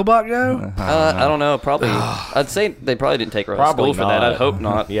nanobot go? I don't know. Probably. I'd say they probably didn't take her out of Probably school for that. not. I'd hope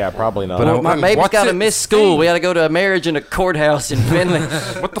not. Yeah, probably not. But My baby's What's got to it miss school. We got to go to a marriage in a courthouse in Finland.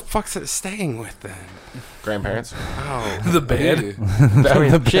 What the fuck's it staying with then? grandparents. Oh, The bed. I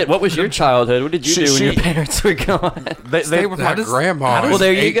mean, Shit, what was your childhood? What did you She- do when your she- parents were gone? stay with my grandma. Well,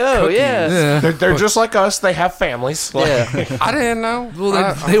 there you go. Yeah. they're just like us. They have families. Like, Yeah. I didn't know.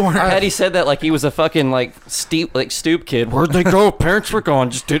 Well, they weren't. Had he said that like he was a fucking like stoop kid. Where'd they go? Parents were gone.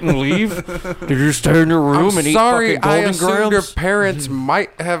 Just didn't leave. Did you stay in your room I'm and eat sorry, fucking I Golden assumed your Grams? parents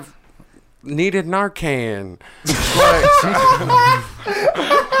might have needed Narcan.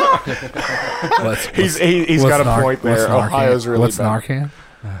 he's got a point there. Ohio's really What's bad. Narcan?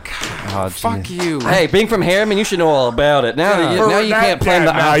 Oh, Fuck you. Hey, being from Harriman, you should know all about it. Now, now you can't play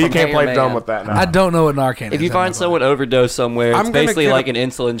the. No, you can't play dumb with that. No. I don't know what Narcan is. If you I'm find not someone overdosed somewhere, I'm it's gonna basically get like a- an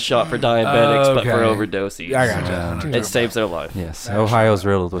insulin shot for diabetics, but for Okay. overdosing. I gotcha. It saves their life. yes. Ohio's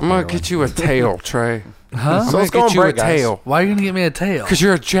riddled with I'm gonna heroin. get you a tail, Trey. Huh? So let's go get on you break, a guys. tail. Why are you gonna get me a tail? Because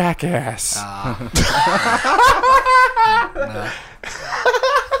you're a jackass.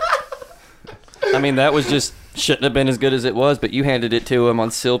 I mean, that was just Shouldn't have been as good as it was, but you handed it to him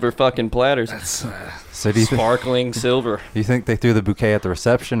on silver fucking platters. So do you Sparkling silver. you think they threw the bouquet at the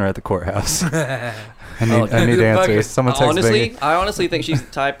reception or at the courthouse? I need Fucking- answers. Someone text honestly, Bingy. I honestly think she's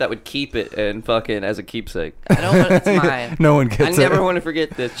the type that would keep it and fucking as a keepsake. I don't want it's mine. No one I gets never it. want to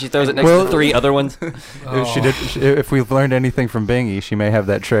forget this. She throws it next Well- to 3 other ones. If we've learned anything from Bingy, she may have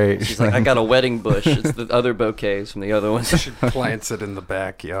that trait. She's like, I got a wedding bush. It's the other bouquets from the other ones. She plants it in the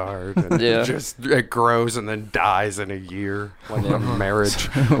backyard. And Yeah. just it grows and then dies in a year, like a marriage.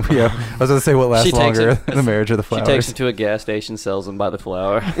 Yeah, I was gonna say what lasts She takes longer, it- the marriage or the She flowers. takes it to a gas station, sells them by the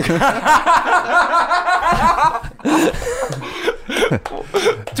flower.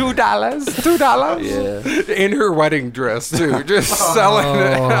 $2. Yeah. In her wedding dress too, just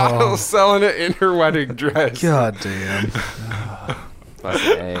selling it in her wedding dress. God damn.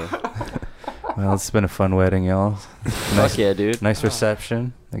 Hey. Well, it's been a fun wedding, y'all. Fuck yeah, dude. Nice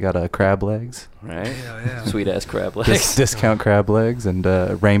reception. They got crab legs, Right? yeah. Sweet ass crab legs. discount crab legs, and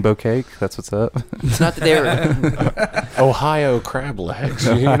rainbow cake. That's what's up. It's not that they were. Ohio crab legs.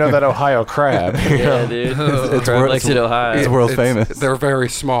 You know that Ohio crab. Yeah, dude. It's Crab worth- legs in Ohio. It's world famous. They're very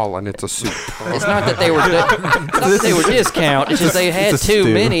small and it's a soup. It's not that they were. It's not that they were discount. It's just they had It's a too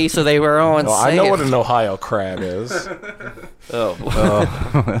stew. many, so they were on Well, sale. I know what an Ohio crab is. Oh,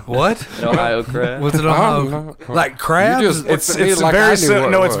 What? an Ohio crab. Was it Oh, on like crabs? You just It's looked at me it's like I very knew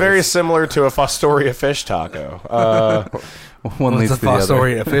what it it's was. very similar to a Fostoria fish taco. One What's leads a to the other.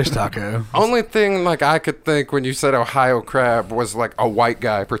 Fostoria fish taco? Only thing like I could think when you said Ohio crab was like a white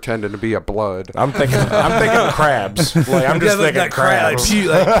guy pretending to be a blood. I'm thinking crabs. Like I'm just thinking like crab, crabs.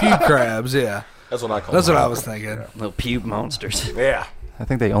 like pew crabs. Yeah, That's what I call. that's what them. I was thinking. Little pube monsters. Yeah, I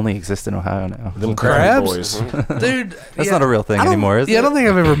think they only exist in Ohio now. them Crabs? boys. Dude, That's not a real thing I don't- anymore, is yeah, it? I don't think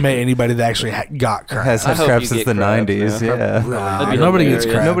I've ever met anybody that actually got crabs. Has I had hope crabs you since get the crabs, 90s. man. Yeah. That'd be Nobody gets hilarious.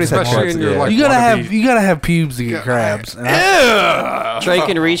 crabs. Nobody's had Especially crabs in your yet. like You gotta wannabe- have pubes to get crabs. And Trey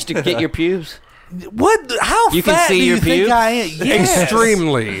can reach to get your pubes. what? How You can fat see do you your think pubes? I am? Yes.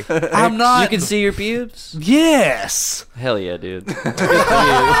 Extremely. I'm not. You can see your pubes. Yes. Hell yeah, dude. Good for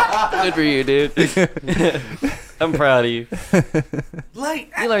you. Good for you, dude. I'm proud of you.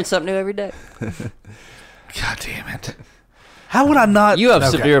 Like, You learn something new every day. God damn it. How would I not? You have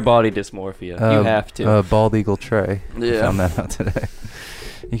Okay. severe body dysmorphia. You have to. Bald eagle Trey. Yeah. Found that out today.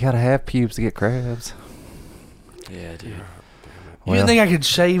 You gotta have pubes to get crabs. Yeah, dude. You didn't think I could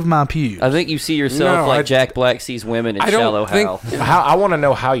shave my pubes? I think you see yourself No, like I- Jack Black sees women in I don't Shallow think- Hal. How I want to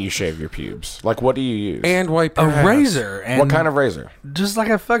know how you shave your pubes. Like, what do you use? And wipe a your ass. razor. And What kind of razor? Just like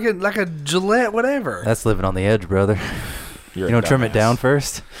a fucking like a Gillette, whatever. That's living on the edge, brother. You're You a don't trim it dumbass. down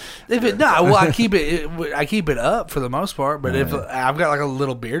first? If it no, well I keep I keep it up for the most part. But if I've got like a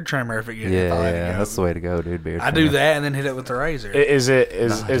little beard trimmer, if it gets if I let it Yeah, go. that's the way to go, dude. Beard I do trimmer. that and then hit it with the razor. Is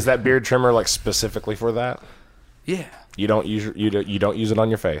that beard trimmer like specifically for that? Yeah. You don't use you don't use it on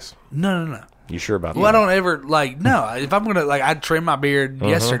your face. No. You sure about Well, I that? don't ever like no. If I'm gonna like, I trimmed my beard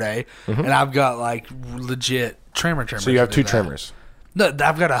yesterday, and I've got like legit trimmers. So you have to do two that. trimmers. No,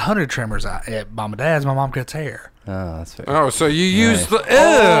 I've got 100 trimmers at Mom and Dad's. My mom cuts hair. Oh, that's fair. Oh, so you use the.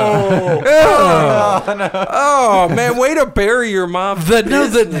 Oh, man, way to bury your mom. The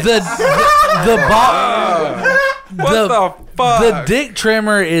What the fuck? The dick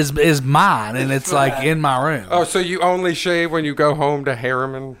trimmer is mine, and it's like in my room. Oh, so you only shave when you go home to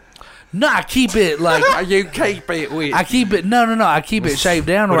Harriman? No, I keep it like You keep it with. I keep it. No. I keep it shaved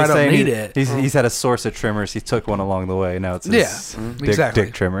down What where I he's don't saying, need it. He's had a source of trimmers. He took one along the way. Now it's his exactly.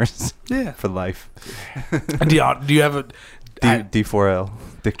 dick trimmers Yeah. for life. Do you have a? D4L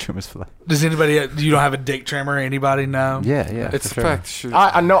dick trimmers for life. Does anybody? You don't have a dick trimmer? Anybody know? Yeah. it's for sure. fact shoot.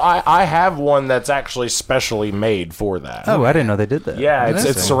 I know. I have one that's actually specially made for that. Oh, I didn't know they did that. Yeah, it's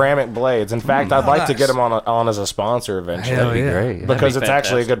Interesting. ceramic blades. In fact, I'd like to nice. get them on as a sponsor eventually. Hell That'd be yeah. great. Yeah. Because That'd it's be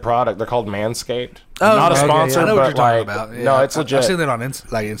actually a fantastic. good product. They're called Manscaped. Oh, Not a okay, sponsor, I know what but you're talking like, about. Yeah, no, it's I've legit. seen that on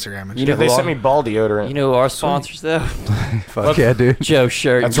Instagram and You shit. know, They sent me ball deodorant. You know who our sponsors though? Fuck yeah, dude. Joe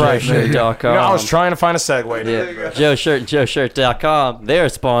Shirt. That's right. JoeShirt.com. I was trying to find a segue. dude. Yeah, Joe Shirt and JoeShirt.com. They're a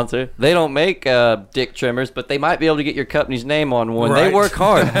sponsor. They don't make dick trimmers, but they might be able to get your company's name on one. They Right. work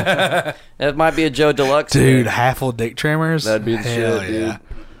hard. That might be a Joe Deluxe. Dude, man. Haffle dick trimmers. That'd be the Hell shit, yeah. dude.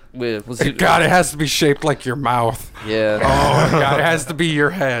 Let's do- God, it has to be shaped like your mouth. Yeah. Oh, God, it has to be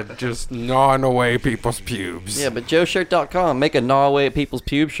your head just gnawing away people's pubes. Yeah, but JoeShirt.com. Make a gnaw away at people's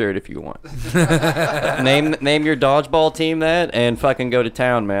pube shirt if you want. name your dodgeball team that and fucking go to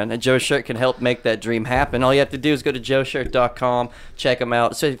town, man. And Joe Shirt can help make that dream happen. All you have to do is go to JoeShirt.com, check them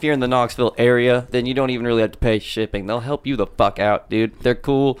out. So if you're in the Knoxville area, then you don't even really have to pay shipping. They'll help you the fuck out, dude. They're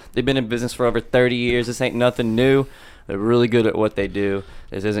cool. They've been in business for over 30 years. This ain't nothing new. They're really good at what they do.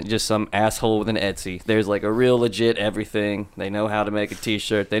 This isn't just some asshole with an Etsy. There's like a real legit everything. They know how to make a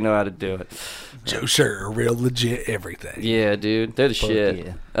t-shirt. They know how to do it. Joe Sure, real legit everything. Yeah, dude. They're the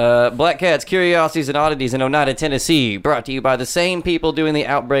shit. yeah. Black Cats, Curiosities, and Oddities in Oneida, Tennessee. Brought to you by the same people doing the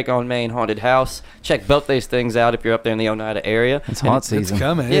Outbreak on Main Haunted House. Check both these things out if you're up there in the Oneida area. It's And hot It's season.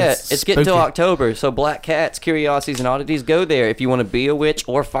 coming. yeah, it's getting to spooky. October, so Black Cats, Curiosities, and Oddities, go there if you want to be a witch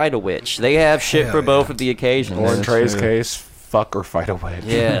or fight a witch. They have shit Hell for both yeah. of the occasions. Or in That's Trey's true. case, fuck or fight a witch.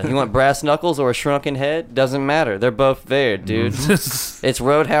 Yeah, you want brass knuckles or a shrunken head? Doesn't matter. They're both there, dude. It's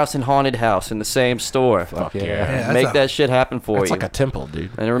Roadhouse and Haunted House in the same store. Fuck yeah. yeah. Yeah, that's Make a- that shit happen for It's you. like a temple, dude.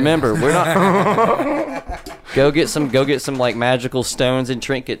 And remember, we're not. Go get some like magical stones and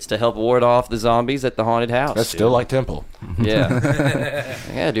trinkets to help ward off the zombies at the haunted house. That's dude. still like temple. Yeah.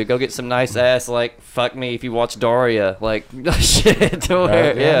 Yeah, dude. Go get some nice ass like fuck me if you watch Daria like shit to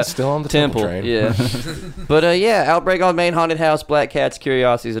wear. Yeah, Yeah. it's still on the temple train. Yeah. But yeah, Outbreak on Main Haunted House, Black Cats,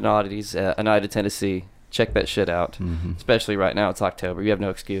 Curiosities, and Oddities, Oneida, Tennessee. Check that shit out. Especially right now. It's October. You have no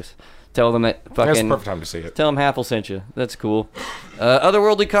excuse. Tell them that That's the fucking. perfect time to see it. Tell them Haffle sent you. That's cool.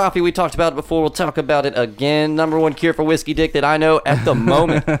 Otherworldly Coffee, we talked about it before. We'll talk about it again. Number one cure for whiskey dick that I know at the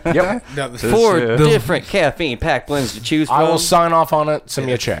moment. Yep. Four Yeah. different caffeine-packed blends to choose from. I will sign off on it. Send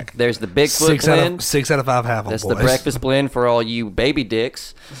me a check. There's the Bigfoot blend. 6 out of 5 Havel That's boys. the breakfast blend for all you baby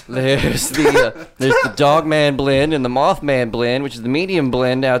dicks. There's the Dogman blend and the Mothman blend, which is the medium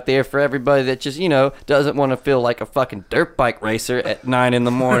blend out there for everybody that just, doesn't want to feel like a fucking dirt bike racer at 9 in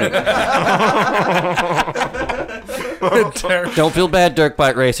the morning. Don't feel bad, dirt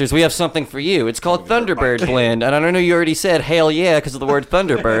bike racers. We have something for you. It's called Thunderbird blend. And I know you already said hell yeah because of the word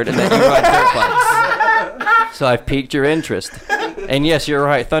Thunderbird and that you ride dirt bikes. So I've piqued your interest. And yes, you're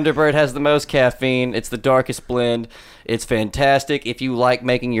right. Thunderbird has the most caffeine. It's the darkest blend. It's fantastic. If you like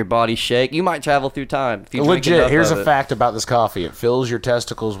making your body shake, you might travel through time. If you drink Legit, enough here's of a it. fact about this coffee. It fills your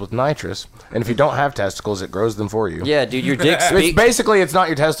testicles with nitrous, and if you don't have testicles, it grows them for you. Yeah, dude, your dick It's speaks. basically, it's not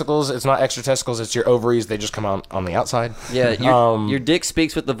your testicles, it's not extra testicles, it's your ovaries. They just come out on the outside. Yeah, your dick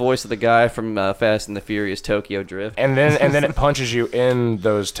speaks with the voice of the guy from Fast and the Furious Tokyo Drift. And then it punches you in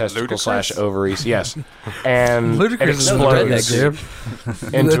those testicles / ovaries. Yes, and it Ludacris is the redneck, explodes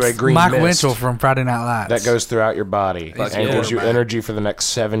dude. into a That's green Mike mist Winchell from Friday Night Lights. that goes throughout your body Fuck and yeah, gives you man. energy for the next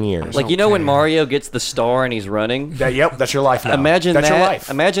 7 years. Like, when Mario gets the star and he's running? Yep, that's your life now. Imagine that's that. your life.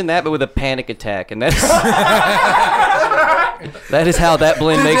 Imagine that, but with a panic attack, and that's that is how that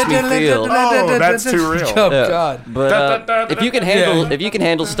blend makes me feel. Oh, that's too real. Oh, Yeah. God. But if you can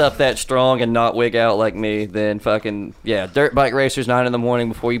handle stuff that strong and not wig out like me, then fucking dirt bike racers 9 in the morning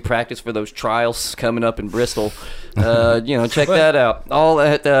before you practice for those trials coming up in Bristol. Check that out. All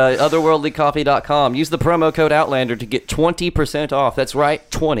at otherworldlycoffee.com. Use the promo code Outlander to get 20% off. That's right,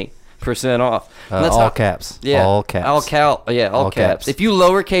 20% off. And that's All not- caps. Yeah, All caps. All All caps. caps. If you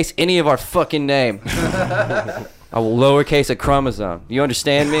lowercase any of our fucking name, I will lowercase a chromosome. You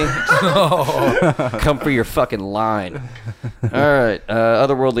understand me? Come for your fucking line. All right.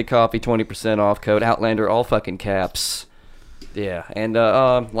 Otherworldly Coffee, 20% off code Outlander, all fucking caps. Yeah, and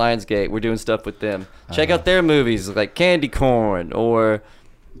Lionsgate, we're doing stuff with them. Check out their movies like Candy Corn or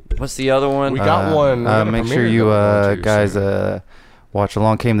what's the other one? We got one. We're gonna Make sure premiere you that one, too, guys soon. watch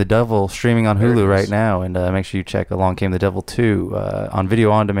Along Came the Devil streaming on There it Hulu is. right now, and make sure you check Along Came the Devil 2 on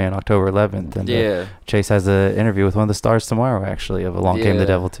video on demand October 11th. And Yeah. Chase has an interview with one of the stars tomorrow, actually, of Along Came Yeah. the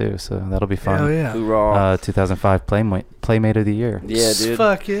Devil 2, so that'll be fun. Hell yeah. Hoorah. 2005 Playmate of the Year. Yeah, dude.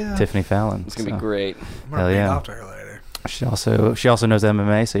 Fuck yeah. Tiffany Fallon. It's going to be so. great. I'm gonna Hell beat yeah. off to her later. She also knows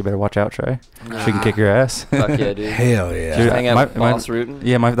MMA, so you better watch out, Trey. She can kick your ass. Fuck yeah, dude. Hell yeah. Dude, Hang out with Boss Rutan.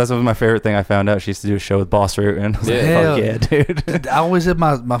 Yeah, that's my favorite thing I found out. She used to do a show with Boss Rutan. I was like, Hell fuck yeah, dude. I always had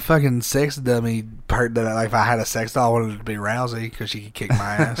my fucking sex dummy part that like if I had a sex doll, I wanted it to be Rousey because she could kick my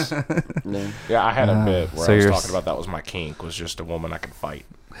ass. Yeah. Yeah, I had a bit where so I was you're talking about that was my kink, was just a woman I could fight.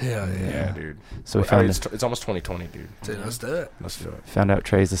 Hell yeah. Yeah, dude. So we I found mean, it's almost 2020, dude. Dude, let's do it. Let's do it. Found out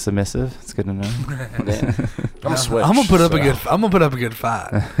Trey's a submissive. It's good to know. Yeah. I'm a switch. I'm gonna put up so- I'm gonna put up a good fight.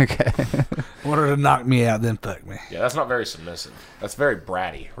 Okay. I want her to knock me out, then fuck me. Yeah, that's not very submissive. That's very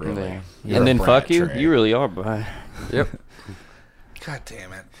bratty, really. Yeah. You're And a then brat, fuck you? Trey. You really are, boy. Yep. God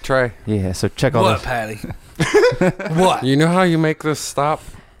damn it. Trey, Yeah, so check all What, those. Patty? What? you know how you make this stop?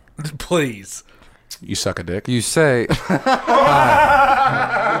 Please. You suck a dick. You say,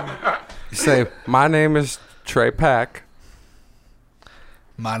 Hi. You say, my name is Trey Pack,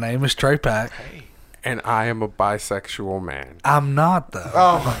 My name is Trey Pack. and I am a bisexual man. I'm not though.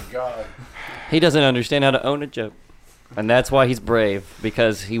 Oh my god. He doesn't understand how to own a joke. And that's why he's brave,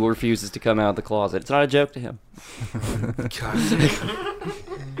 because he refuses to come out of the closet. It's not a joke to him.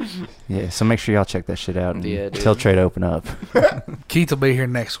 God. Yeah, so make sure y'all check that shit out and Yeah, dude. tell Trey to open up. Keith will be here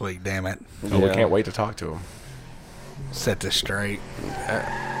next week. Damn it! Oh, we can't wait to talk to him. Set this straight.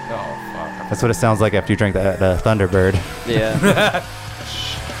 That's what it sounds like after you drink that Thunderbird. Yeah.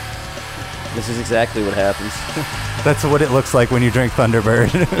 This is exactly what happens. That's what it looks like when you drink Thunderbird.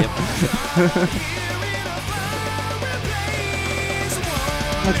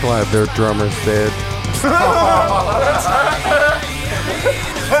 I'm glad their drummer's dead.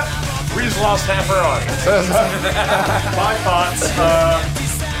 We just lost half our audience. My thoughts.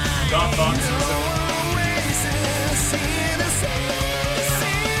 Dumb thoughts.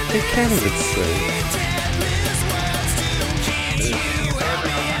 He can't even sing.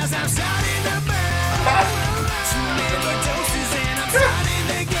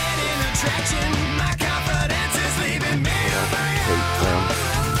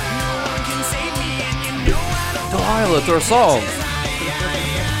 Delilah, it's our song.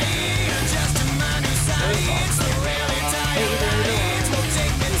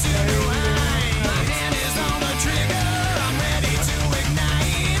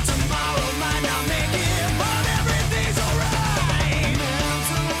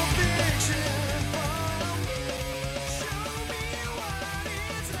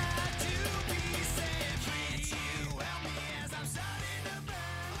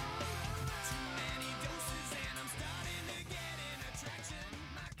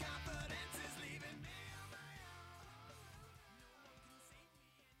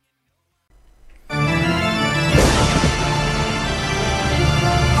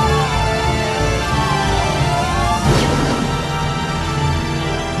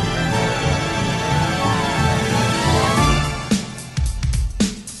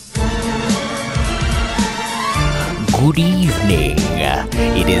 Good evening.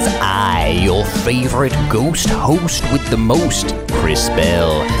 It is I, your favorite ghost host with the most, Chris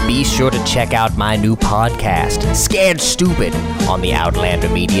Bell. Be sure to check out my new podcast, Scared Stupid, on the Outlander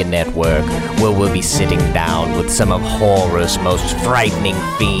Media Network, where we'll be sitting down with some of horror's most frightening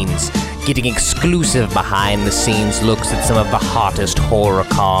fiends, getting exclusive behind-the-scenes looks at some of the hottest horror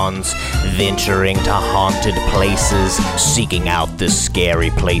cons, venturing to haunted places, seeking out the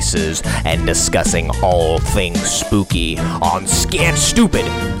scary places, and discussing all things spooky on Scared Stupid,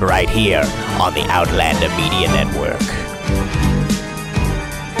 right here on the Outlander Media Network.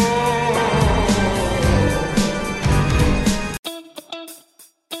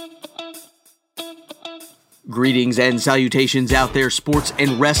 Greetings and salutations out there, sports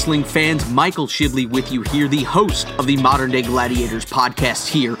and wrestling fans. Michael Shibley with you here, the host of the Modern Day Gladiators podcast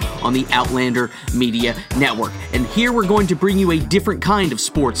here on the Outlander Media Network. And here we're going to bring you a different kind of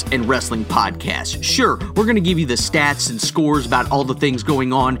sports and wrestling podcast. Sure, we're going to give you the stats and scores about all the things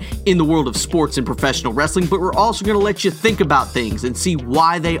going on in the world of sports and professional wrestling, but we're also going to let you think about things and see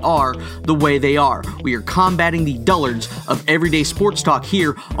why they are the way they are. We are combating the dullards of everyday sports talk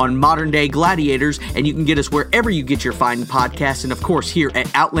here on Modern Day Gladiators, and you can get us wherever you get your fine podcasts, and of course here at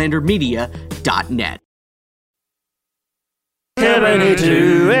OutlanderMedia.net.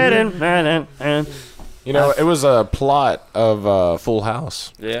 You know, it was a plot of Full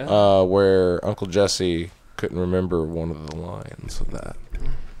House. Yeah. Where Uncle Jesse couldn't remember one of the lines of that.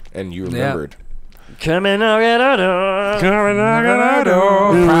 And you remembered. Come and knock at our door. Come and knock at our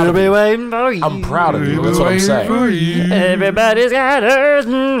door. We'll be waiting for you. I'm proud of you. That's what I'm saying. Everybody's got hers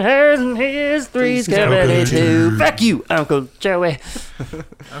and his threes coming too. Fuck you, Uncle Joey.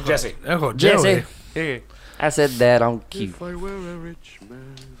 Jesse. Uncle Joey. Jesse. I said that on cue. If I were a rich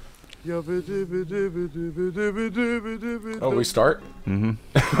man. Oh, we start? Hey,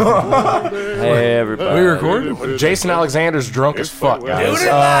 everybody. We recorded? Jason Alexander's drunk as fuck, guys.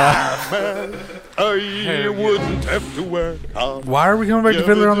 I wouldn't have to wear. Why are we coming back to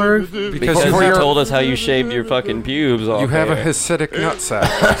Fiddler on the Roof? Because you told us how you shaved your fucking pubes off. You have a there. Hasidic nutsack.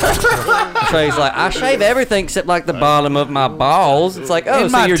 Trey's like, I shave everything except like the bottom of my balls. It's like, oh, In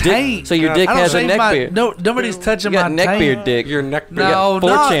so my your taint. dick, so your dick I don't has a shave neck my, beard. No, nobody's touching You got my neck taint. beard dick. Your neck beard. No, You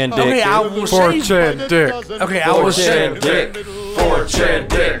got 4chan dick. Okay, I will shave. 4chan dick. Okay, I will 4chan shave. dick. 4chan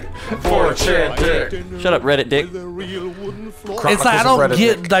dick. 4chan dick. Shut up, Reddit dick. It's like I don't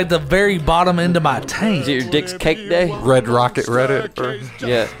get like the very bottom end of my taint. Is it your dick's cake day? Red Rocket Reddit.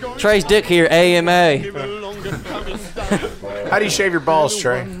 Yeah. Trey's dick here, AMA. How do you shave your balls,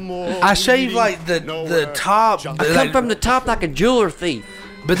 Trey? I shave like the top, I come from the top like a jeweler thief.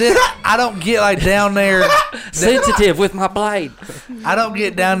 but then I don't get like down there. Sensitive with my blade. I don't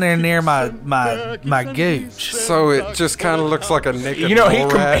get down there near my gooch. So it just kind of looks like a naked You know, mole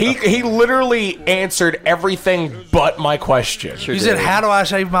rat. he literally answered everything but my question. Sure You did. said, how do I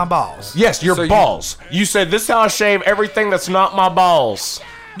shave my balls? Yes, your So you- balls. You said, this is how I shave everything that's not my balls.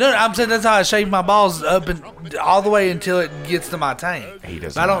 No, I'm saying that's how I shave my balls up and all the way until it gets to my tank. He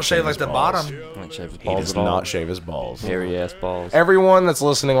does I don't not shave like his the balls. bottom. Don't shave his He balls does at all. not shave his balls. Hairy ass balls. Everyone that's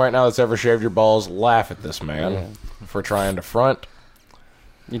listening right now that's ever shaved your balls, laugh at this man for trying to front.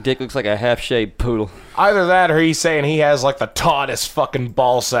 Your dick looks like a half-shaved poodle. Either that or he's saying he has like the tautest fucking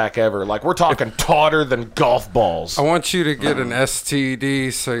ball sack ever. Like we're talking tauter than golf balls. I want you to get an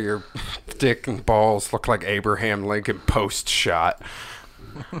STD so your dick and balls look like Abraham Lincoln post-shot.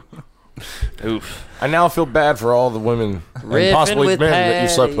 Oof. I now feel bad for all the women and possibly men that you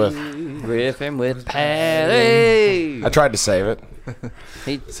slept with. Riffing with Patty. I tried to save it.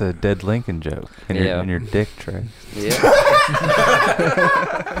 It's a dead Lincoln joke in, Yeah. in your dick tray. Yeah.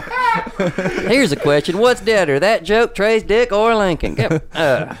 Here's a question. What's deader, that joke, Trey's dick, or Lincoln?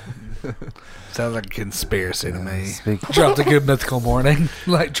 Sounds like a conspiracy to me. Speak- Dropped a good mythical morning.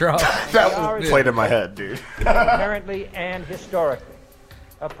 Like drop. That one played in my head, dude. Inherently and historically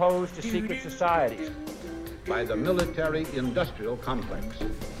opposed to secret societies. By the military-industrial complex.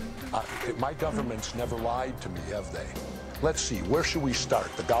 My government's never lied to me, have they? Let's see, where should we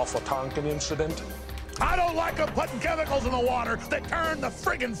start? The Gulf of Tonkin incident? I don't like them putting chemicals in the water that turn the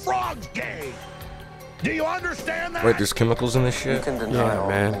friggin' frogs gay. Do you understand that? Wait, there's chemicals in this shit? Yeah,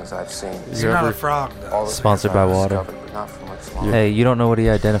 man. You're not a frog, though. Sponsored by water. Hey, you don't know what he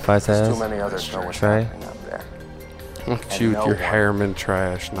identifies as? Trey? Shoot, your hairman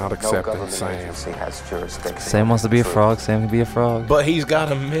trash, not accepting Sam. Sam wants to be a frog. Sam can be a frog. But he's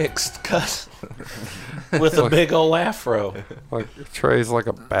got a mixed cut with a big ol' afro. Like Trey's like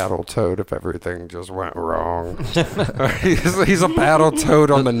a battle toad if everything just went wrong. he's a battle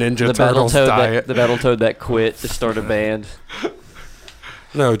toad on the Ninja Turtles diet. The battle toad that quit to start a band.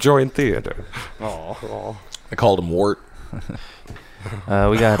 No, join theater. Oh. I called him Wart.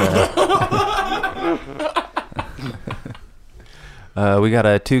 We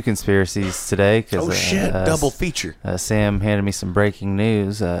got two conspiracies today. Cause, feature. Sam handed me some breaking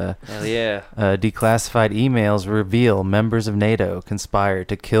news. Hell yeah. Declassified emails reveal members of NATO conspired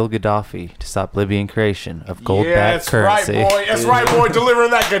to kill Gaddafi to stop Libyan creation of gold-backed currency. That's right, boy.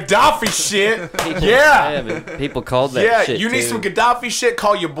 Delivering that Gaddafi shit. Yeah. Man, people called that Yeah, shit, you need too. some Gaddafi shit,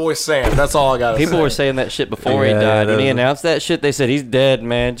 call your boy Sam. That's all I got to say. People were saying that shit before he Yeah, died. When he those- announced that shit, they said, he's dead,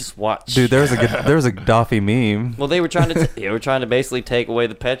 man. Just watch. Dude, there was a Gaddafi meme. Well, they were trying to basically take away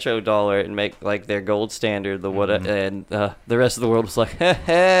the petrodollar and make like their gold standard, and the rest of the world was like,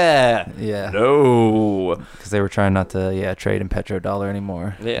 Yeah. no. Because they were trying not to trade in petrodollar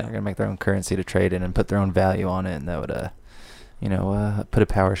anymore. Yeah. They're gonna make their own currency to trade in and put their own value on it, and that would put a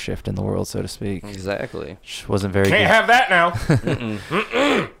power shift in the world, so to speak. Exactly. Which wasn't very Can't good. have that now.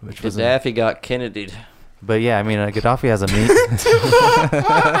 Which wasn't, Gaddafi got Kennedy'd. but yeah, I mean, Gaddafi has a meme.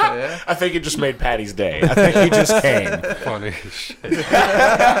 I think it just made Patty's day. I think he just came. Funny shit.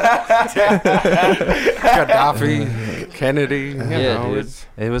 Gaddafi, Kennedy. Yeah, dude.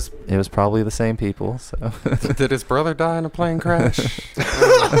 It was probably the same people. So Did his brother die in a plane crash?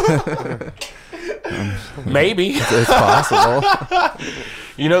 Maybe. it's possible.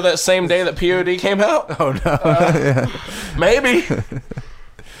 You know that same day that POD came out? Oh no. Maybe.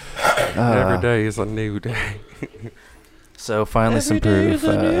 Every day is a new day. So finally, some proof It's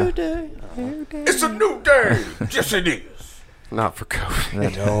a new day. Yes, it is. Not for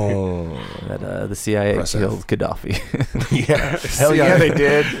COVID. that the CIA killed Gaddafi. Yeah. Hell yeah, they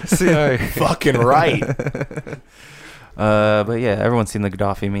did. CIA. Fucking right. But yeah, everyone's seen the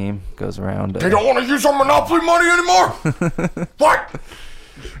Gaddafi meme. Goes around. They don't want to use our monopoly money anymore. What?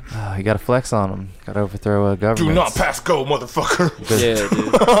 You gotta flex on them. Gotta overthrow a government. Do not pass go, motherfucker. Yeah,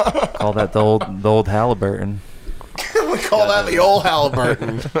 dude. Call that the old Halliburton. We call that the old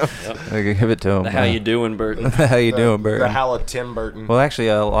Halliburton. Give it to him. How you doing, Burton? How you doing, Burton? The Hall of Tim Burton. Well, actually,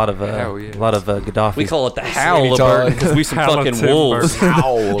 a lot of Hell yeah. Gaddafi. We call it the Halliburton because we some fucking Hamilton wolves.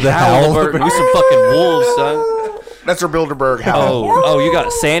 Howl. The Halliburton. We some fucking wolves, son. That's our Bilderberg howl. Oh, you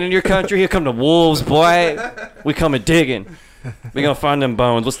got sand in your country? Here come the wolves, boy. We coming digging. We gonna find them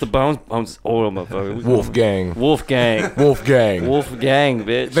bones. What's the bones? Bones is oil, motherfucker. Wolfgang. Wolfgang. Wolfgang. Wolfgang,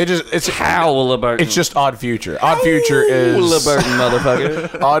 bitch. They just it's Halliburton. It's just Odd Future. Odd Future is Halliburton,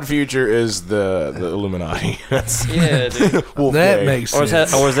 motherfucker. Odd Future is the Illuminati. That's Yeah, dude. Wolfgang. That makes Or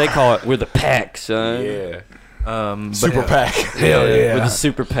sense. as they call it, we're the pack, son. Yeah. but Super PAC. Hell yeah. We're the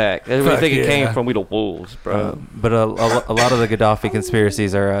super pack. That's where I Fuck think it yeah. came from. We the wolves, bro. but a lot of the Gaddafi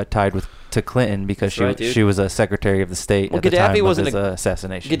conspiracies are tied with to Clinton because That's right, dude. she was a Secretary of the State at the time of his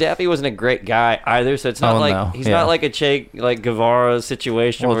assassination. Gaddafi wasn't a great guy either, so it's not he's not like a Che Guevara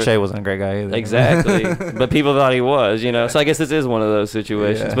situation. Well, where Che wasn't a great guy either. Exactly, but people thought he was, you know. So I guess this is one of those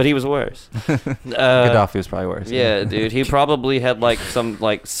situations, but he was worse. Gaddafi was probably worse. Yeah, dude, he probably had like some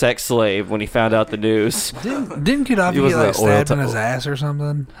like sex slave when he found out the news. Didn't Gaddafi get like stabbed in his ass or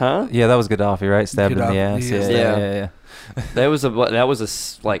something? Huh? Yeah, that was Gaddafi, right? Stabbed in the ass. Yeah. That was a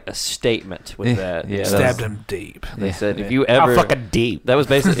statement with that. Yeah, stabbed him deep. They said if you ever how fucking deep. That was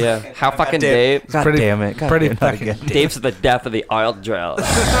basically how fucking deep. God damn it. Pretty fucking deep to the death of the oil drill.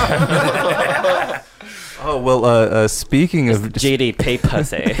 Oh well. Speaking of GDP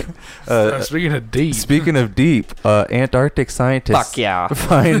pussy. Speaking of deep. Speaking of deep, Antarctic scientists. Fuck yeah.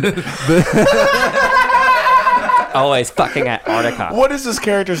 Find always fucking Antarctica. What is this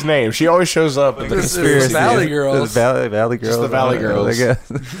character's name? She always shows up in the conspiracy. Valley Girls. Valley Girls. Just the Valley Girls. I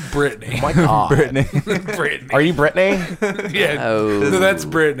guess. Brittany. Oh my God. Brittany. Brittany. Are you Brittany? Yeah. Oh. No, that's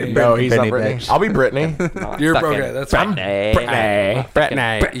Brittany. No, he's Brittany not Brittany. bitch. I'll be Brittany. You're okay. That's fine.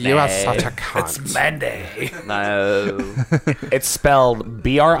 Brittany. You are such a cunt. It's Monday. No. It's spelled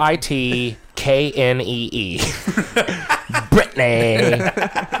BRITKNEE. Brittany.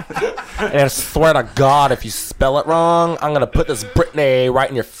 And I swear to God, if you spell it wrong, I'm gonna put this Brittany right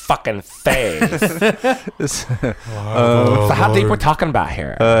in your fucking face. So how deep we're talking about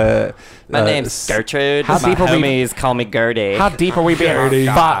here? My name's Gertrude. How My deep are we- homies call me Gertie. How deep are we being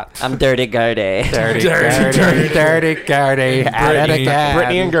fucked? I'm Dirty Gertie. Dirty Gertie.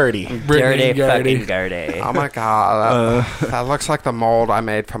 Brittany and Gertie. Dirty fucking Gertie. Oh my God, that looks like the mold I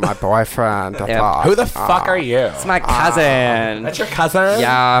made for my boyfriend. Yeah. Who the fuck are you? It's my cousin. That's your cousin?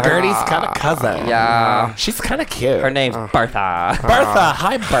 Yeah. Gertie's kind of cousin. Yeah. She's kind of cute. Her name's Bertha. Bertha.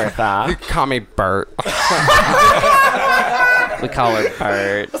 Hi, Bertha. You call me Bert. We call her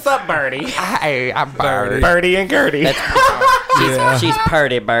Bert. What's up, Birdie? Hey, I'm Bert. Birdie and Gertie. She's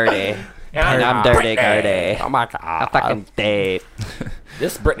Purdy Birdie. And I'm Dirty Gertie. Oh my God. I fucking deep.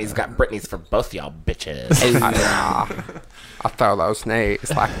 This Brittany's got Britneys for both y'all bitches. I throw those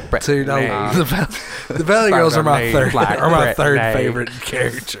knees like Dude, Brittany. the Valley Girls are my third Brittany. favorite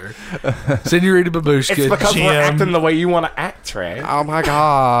character. Senorita Babushka, It's because Jim. we're acting the way you want to act, Trey. Oh my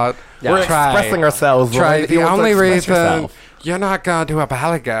God. We're expressing ourselves. Trey, the only reason yourself. you're not gonna do a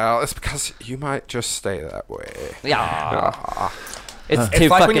Valley Girl is because you might just stay that way. Yeah. It's It's too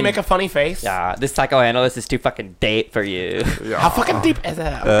like fucking. when you make a funny face. Yeah, this psychoanalyst is too fucking deep for you. How fucking deep is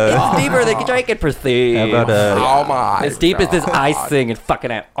that? It's deeper than Drake can perceive. How about Oh my. As deep as this God. icing in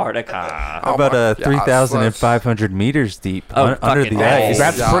fucking Antarctica. How about my God, 3,500 meters deep under fucking the A. ice?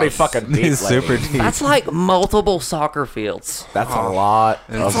 That's pretty fucking deep. It's super lady. deep. That's like multiple soccer fields. That's a lot.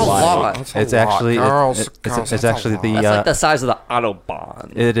 That's of a life. lot. That's a It's lot. actually girls, it's that's actually a lot. the That's like the size of the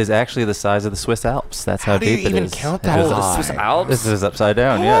Autobahn. it is actually the size of the Swiss Alps. That's how do you deep it even is. count It that is- high? Swiss Alps? This is upside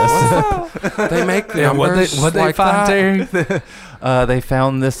down. Yes. They make the Yeah, what numbers they like find, that. Terry? They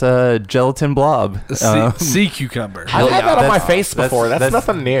found this gelatin blob. Sea cucumber. I've had that on my That's- face before. That's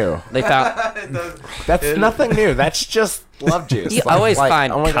nothing new. They found. That's nothing new. That's just love juice. You Like- always like,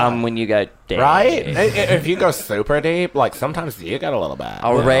 find oh my cum God. when you go deep. Right? If you go super deep, like sometimes you got a little bit.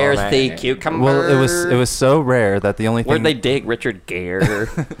 A rare sea cucumber. Well, it was so rare that the only thing Where'd they dig Richard Gere?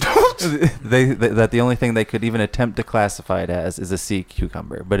 that the only thing they could even attempt to classify it as is a sea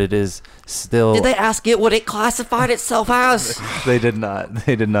cucumber, but it is still. Did they ask it what it classified itself as? They did not.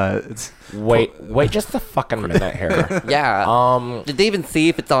 They did not. It's, Wait just a fucking minute here. Yeah. Did they even see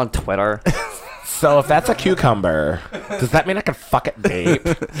if it's on Twitter? So if that's a cucumber, does that mean I can fuck it deep?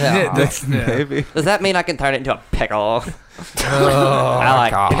 Yeah. maybe. Does that mean I can turn it into a pickle? I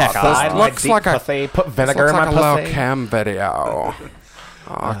like God. pickles. Slide my looks deep like a- pussy, put Looks vinegar in like my a little pussy. cam video.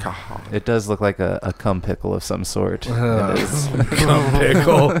 Oh, God. It does look like a cum pickle of some sort. It is. Cum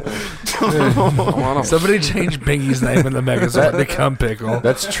pickle. Somebody change Bingy's name in the Megazord to Cum Pickle.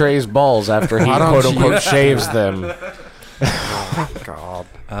 That's Trey's balls after he Why don't quote unquote you- shaves them. God.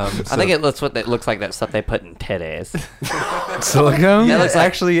 I think it looks what it looks like that stuff they put in titties. Silicone? That looks like,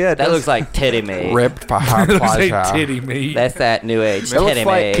 Actually, yeah. that looks like titty meat. Ripped for her Looks like pleasure. titty meat. That's that new age It titty looks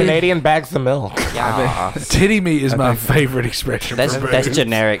like meat. Canadian bags of milk. Yeah. Titty meat is my favorite expression That's for that's boobs.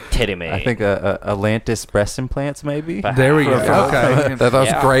 generic titty meat. I think Atlantis breast implants, maybe. There we go. Okay. They're those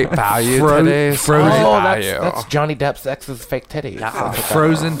Yeah. great value Fro- titties. frozen- Great Oh, value. that's Johnny Depp's ex's fake titties.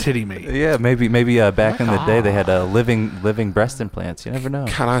 Frozen titty meat. Yeah, maybe back in the day they had living breast implants. You never know.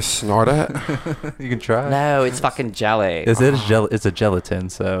 Can I snort it? You can try. No, it's fucking jelly. It's a gelatin,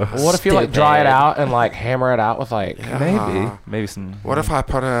 so What if you like dry it Stupid. out and like hammer it out with like? maybe some. What if I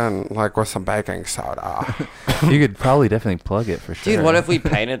put in like with some baking soda? You could probably definitely plug it for sure. Dude, what if we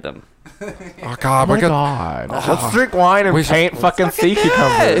painted them? Oh God, Oh my God. Let's drink wine and paint fucking sea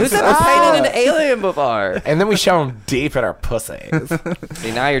cucumbers. Who's ever painted an alien before? And then we show them deep in our pussies.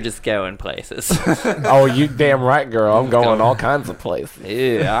 See, now you're just going places. Oh, you damn right, girl. I'm going all kinds of places.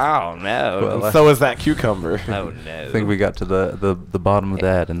 Ew, oh no. And so is that cucumber. Oh no. I think we got to the bottom of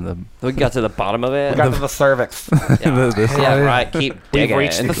that, and we got to the bottom of it. We got to the cervix. Yeah, right. Keep digging. We've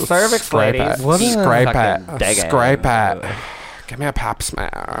reached the cervix, Scrape ladies. it. What a Scrape fucking it. digging. Scrape it. Give me a pap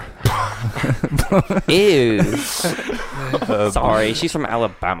smear. Ew. Sorry, she's from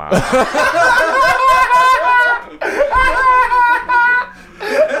Alabama.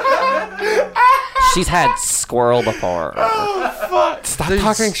 She's had squirrel before. Stop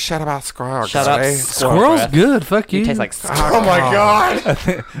talking shit about squirrel. Shut up, Gray. Squirrel's good. Fuck you. You taste like Oh my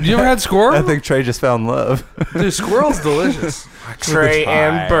God. You ever had squirrel? I think Trey just found love. Dude, squirrel's delicious. Trey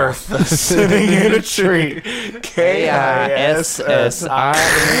and Bertha sitting in a tree. K-I-S-S-I-N-G.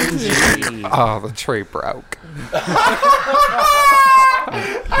 Oh, the tree broke.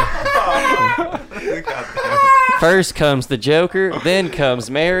 First comes the Joker, then comes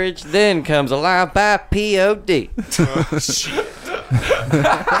marriage, then comes alive by P.O.D.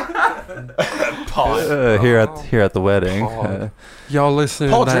 Here at the wedding. Y'all listening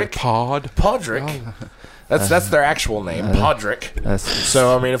to that Podrick. pod? Podrick. That's their actual name, Podrick. That's,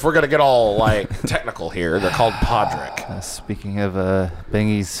 So, I mean, if we're going to get all, like, technical here, they're called Podrick. speaking of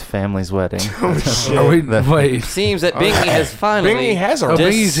Bingy's family's wedding. Are we, wait. Seems that Bingy has finally Bingy has arrived.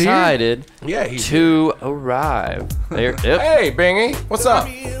 Bingy's here? decided Yeah, he's to arrive. There, yep. Hey, Bingy. What's up?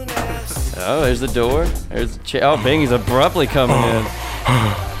 Oh, there's the door. There's the oh, Bingy's abruptly coming in.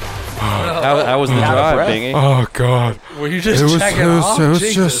 How was the Out of drive, breath? Bingy? Oh God. Were you just It was, checking it was, off? it was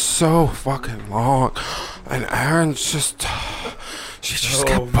Jesus. just so fucking long. And Aaron's just... She just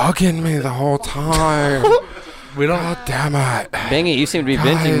kept bugging me the whole time. We don't. God damn it. Bingy, you seem to be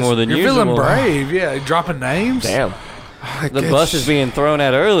venting Guys, more than You're usual. feeling brave. Yeah, dropping names. Damn. The bus is being thrown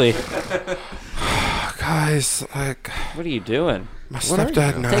out early. Guys, like, What are you doing? my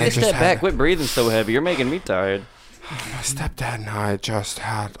stepdad and I Take a just step had... back. Quit breathing so heavy. You're making me tired. My stepdad and I just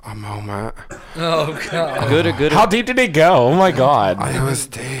had a moment. Oh God. Good or good? How deep did he go? Oh, my God. It was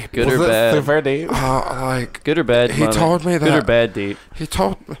deep. Good Was or it bad? super deep? Like, Good or bad? He moment? told me Good or that- bad, deep? he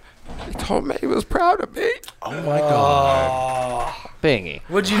told me he was proud of me. Oh, my God. Bingy.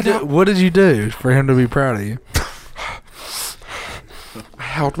 What'd you do? What did you do for him to be proud of you? I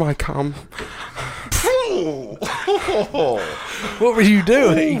held my cum. What were you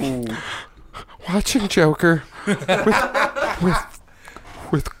doing? Watching Joker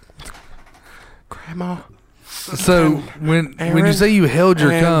with Grandma. So when you Aaron, say you held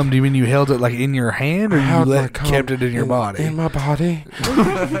your and- cum, do you mean you held it like in your hand, or you held my let cum kept it in your body? In my body.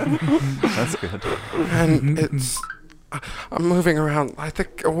 That's good. And it's... I'm moving around. I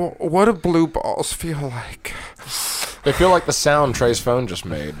think... What do blue balls feel like? They feel like the sound Trey's phone just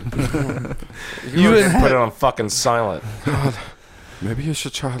made. You Just put it on fucking silent. God, maybe you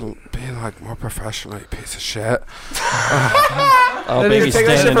should try to be like more professional, you piece of shit. Oh, That is- Bingy's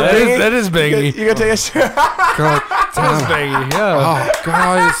standing up. that is Bingy. You gonna take a shit? God That is damn. Bingy. Yeah. Oh,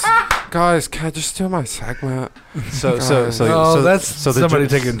 guys, can I just do my segment? So Oh, that's so the somebody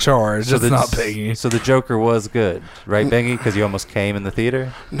jo- taking charge. So That's not Bingy. So the Joker was good, right, Bingy? Because you almost came in the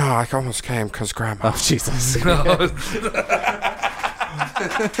theater. No, I almost came because Grandma. Oh Jesus!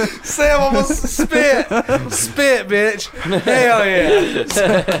 Sam almost spit, bitch. Hell yeah.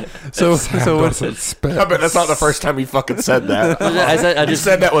 So what? I bet that's not the first time you fucking said that. I You just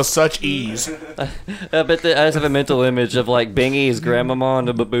said that with such ease. I bet I just have a mental image of like Bingy's grandmama and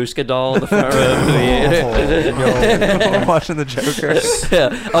the babushka doll in the front row of the theater. I'm watching the Joker. Yeah,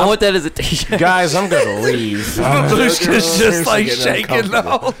 I want that as a t-shirt. Guys, I'm gonna leave. Babushka's just like Seriously getting shaking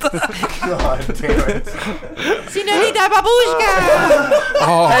all the God damn it. Señorita babushka.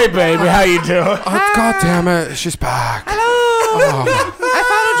 Oh, Hey, baby, how you doing? God damn it, she's back. Hello. I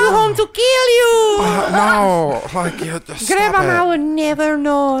followed you home to kill you. No, like you just Grandma stop it. would never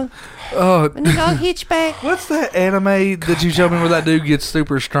know. Oh, When the dog hitchback. what's that anime that you showed me where that dude gets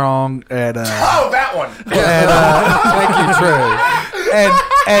super strong at? Oh, that one. Thank you, Trey.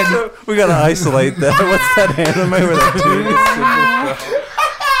 And We gotta isolate that. What's that anime where that dude?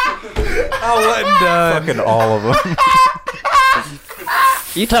 I wasn't done. Fucking all of them.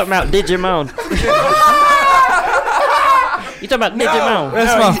 You talking about Digimon? You talking about Digimon?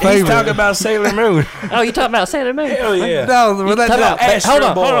 That's my favorite. He's talking about Sailor Moon. Oh, you talking about Sailor Moon? Hell yeah. No, where that Talking about Astro hold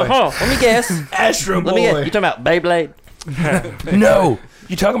on. Boy. Let me guess. Astro Let me guess. Boy. You talking about Beyblade? No.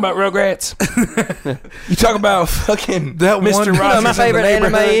 You talking about Rugrats? You talking about fucking That Mr. one- Rogers? You know, my in the favorite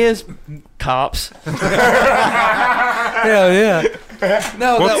anime neighborhood? is Cops. Hell yeah.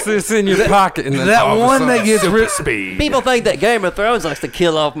 No, What's this in your pocket? And then that all of a one sudden, that gets super rid- speed. People think that Game of Thrones likes to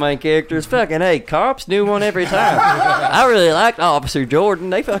kill off main characters. Fucking hey, cops new one every time. I really liked Officer Jordan.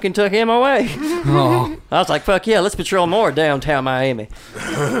 They fucking took him away. Oh. I was like, fuck yeah, let's patrol more downtown Miami.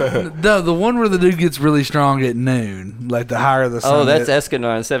 No, the one where the dude gets really strong at noon, like the higher the sun. Oh, that's gets.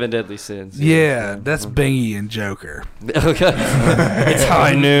 Escanor, Seven Deadly Sins. Yeah, that's Bingy and Joker. Okay. It's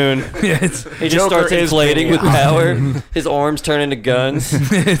high noon. Yeah, it's, He just Joker starts is inflating Bingy. with power. His arms turn into guns.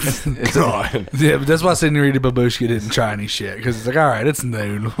 it's God. Yeah, but that's why Senorita Babushka didn't try any shit, because it's like, all right, it's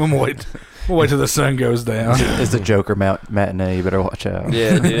noon. We'll wait till the sun goes down. It's the Joker matinee. You better watch out.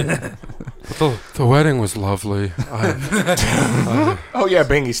 Yeah, dude. The wedding was lovely. Oh yeah,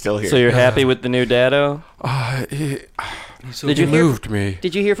 Bingy's still here. So you're happy with the new Dado? He Did you moved me.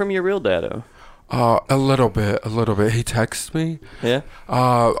 Did you hear from your real Dado? A little bit. He texted me. Yeah.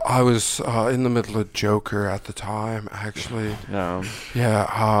 I was in the middle of Joker at the time, actually. No. Yeah.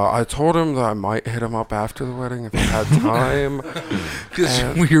 I told him that I might hit him up after the wedding if he had time.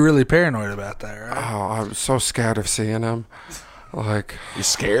 Because you're really paranoid about that, right? I'm so scared of seeing him. Like, you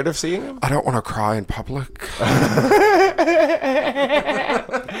scared of seeing him? I don't want to cry in public.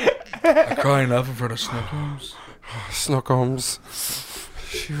 I cry enough in front of Snookums. Snookums.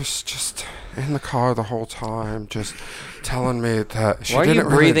 She was just in the car the whole time, just telling me that she Why are didn't you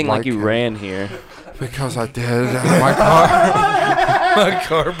breathing really like you it. ran here? Because I did. And my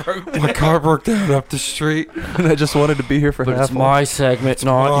car broke down up the street. And I just wanted to be here for But half. it's my segment,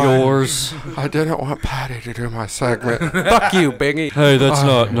 not yours. I didn't want Patty to do my segment. Fuck you, Bingy. Hey, that's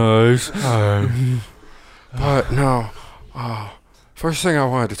not nice. But no. First thing I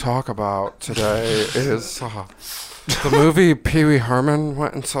wanted to talk about today is the movie Pee Wee Herman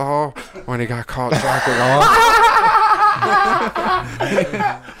went and saw when he got caught jacking off.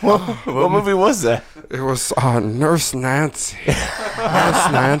 What movie was that? It was Nurse Nancy.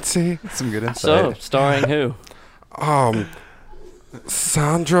 Nurse Nancy. Some good insight. So, starring who?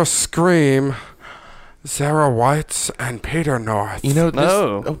 Sandra Scream, Sarah Whites, and Peter North. You know this?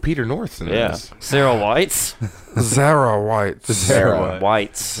 Oh. Oh, Peter North in Yeah. this. Sarah Whites? Zara Whites. Sarah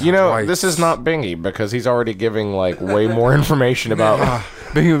Whites. You know, Whites. this is not Bingy because he's already giving like way more information about.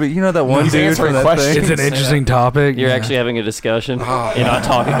 But you know that one He's dude answering from that questions. thing? It's an interesting topic. You're yeah. actually having a discussion. You're not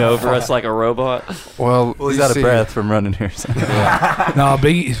talking over us like a robot. Well, Well, he's you out of see, breath from running here. So. No,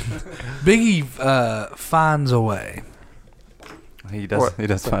 Biggie finds a way. He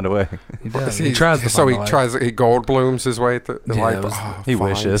does find a way. He does. He tries to so find he a way. tries. He gold blooms his way through. Yeah, Like, it was- he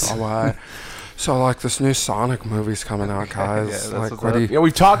finds wishes. a way. So like this new Sonic movie's coming out, guys. Yeah, that's like what's what do up. you? Yeah,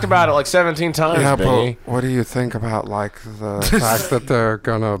 we've talked about it like 17 times, Yeah, Bingy. but what do you think about like the fact that they're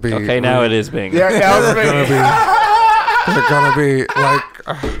gonna be? Okay, now it is Bing. Yeah, that was Bingy. They're gonna be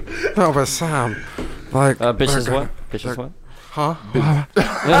like. No, but Sam, like. Bitches they're what? gonna- Bitches what? Huh?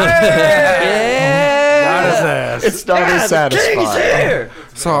 It's not as satisfying.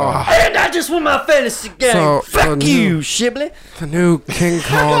 So And I just want my fantasy game. So, Fuck the you, new- Shibley. the new King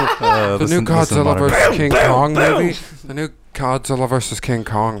Kong, the listen new to Godzilla Modern vs King Kong movie, the new Godzilla vs King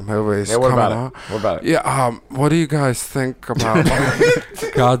Kong movie is Yeah, what coming about out. it? What about it? Yeah, what do you guys think about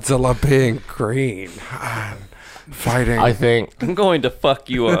Godzilla being green and fighting? I think I'm going to fuck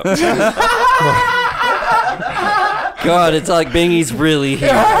you up. God, it's like Bingy's really here.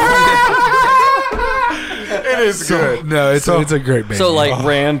 it is good. No, it's a great band. So, like,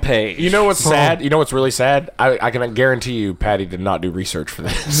 Rampage. You know what's sad? You know what's really sad? I can guarantee you, Patty did not do research for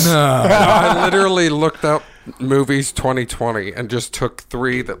this. no. I literally looked up movies 2020 and just took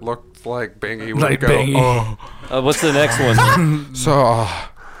 3 that looked like Bingy would Like go. Bingy. Oh. What's the next one? So,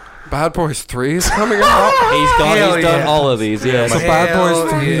 Bad Boys 3 is coming out. He's Hell done yeah. all of these, yeah. So Bad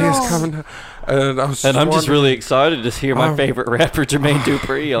Boys Hell 3 yes. is coming out. And I was And I'm just wondering- really excited to hear my favorite rapper, Jermaine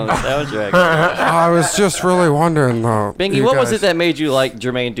Dupri, on the soundtrack. I was just really wondering though. Bingy, you what was guys- it that made you like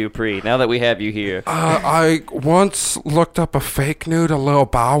Jermaine Dupri, now that we have you here? I once looked up a fake nude of Lil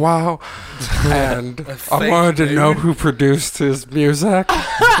Bow Wow, and I wanted to know who produced his music.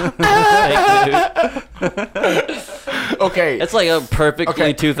 Okay. It's like a perfectly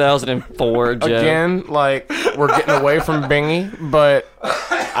Okay. 2004 joke. Again, like, we're getting away from Bingy, but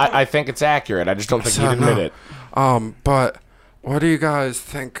I think it's accurate. I just don't think So, he'd admit no. it. But what do you guys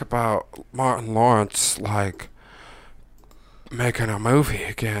think about Martin Lawrence, like, making a movie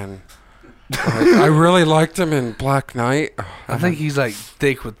again? Like, I really liked him in Black Knight. I think he's like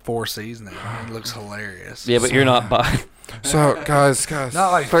thick with 4 C's now. He looks hilarious. Yeah, but you're not by. So, guys.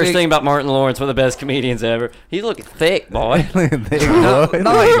 Not like First thick. thing about Martin Lawrence, one of the best comedians ever. He's looking thick, boy. Not Run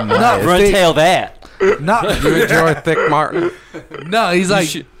thick. tail that. Not, You enjoy Thick Martin? no, he's like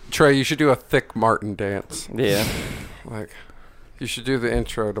Trey, you should do a Thick Martin dance. Yeah. Like, You should do the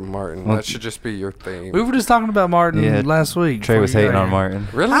intro to Martin. Well, that should just be your theme. We were just talking about Martin last week. Trey was before you hating got on here. Martin.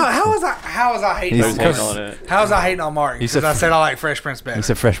 Really? How was I hating He's on hating Martin? on it. How was I hating on Martin? You Because said- I said I like Fresh Prince better. You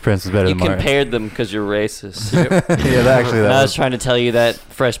said Fresh Prince is better You than Martin. compared them because you're racist. Actually, And I was that trying to tell you that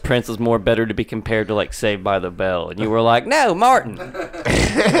Fresh Prince is more better to be compared to like Saved by the Bell, and you were like, "No, Martin,"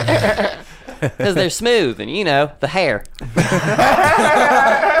 because they're smooth and the hair.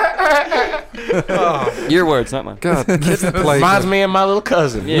 Your words, not mine. God, kids play. Reminds me of my little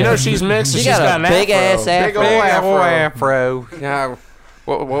cousin. Yeah. You know she's mixed. She She's got a got an big ass Big afro. old afro. Yeah.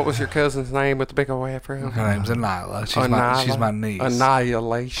 What was your cousin's name with the big old afro? Her name's Anila. She's my niece.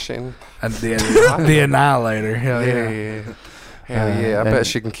 Annihilation. The Annihilator. Hell Yeah. yeah. Hell yeah. I and- bet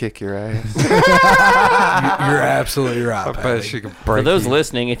she can kick your ass. You're absolutely right. I bet Patty. she can For break those you.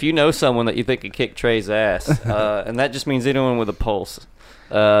 listening, if you know someone that you think could kick Trey's ass, and that just means anyone with a pulse,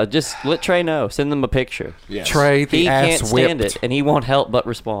 just let Trey know. Send them a picture. Yes. Trey the He ass can't stand whipped. it, and he won't help but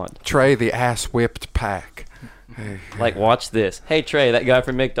respond. Trey the ass whipped pack. Hey. Like, watch this. Hey, Trey, that guy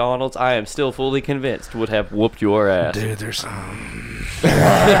from McDonald's, I am still fully convinced would have whooped your ass. Dude, there's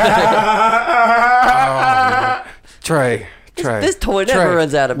Trey. This toy never Trey.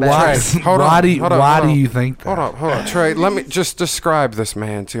 runs out of why, batteries. Hold on, why do hold on, why hold do on. you think that? Hold on. Trey, let me just describe this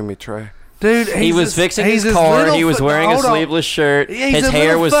man to me, Trey. Dude, He was fixing his this car. little He was fu- wearing a hold on. sleeveless shirt. Yeah, he's His a hair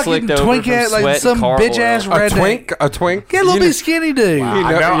little was fucking slicked over twink from ass, sweat like and some car bitch ass oil. A redneck. twink? Yeah, a little You bit know- skinny dude.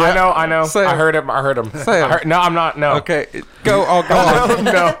 I know. Say I it. heard him. Say it. No, I'm not. No. Okay, go on.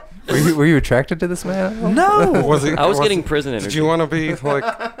 No. were you attracted to this man? No. Was he, I was getting prison Did energy. you want to be like?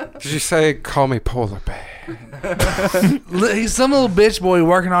 Did you say call me polar bear? He's some little bitch boy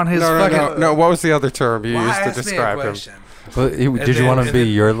working on his fucking. No. What was the other term you Why used to ask me a describe him? question? Well, did you want to be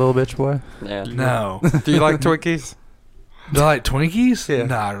your little bitch boy? Yeah. No. Do you like Twinkies? Do I like Twinkies? Yeah.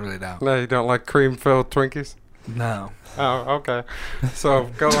 No, I really don't. No, you don't like cream-filled Twinkies. No. Oh, okay. So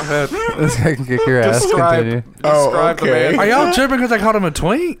go ahead. This guy can kick your ass. Continue. Describe the man. Are y'all tripping because I called him a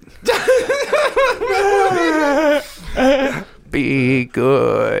twink? Be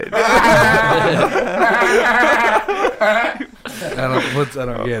good. I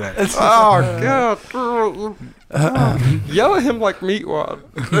don't get it. Oh God! Yell at him like Meatwad.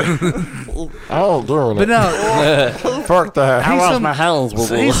 Oh, doing But it. no, Fuck that. he's some, hounds?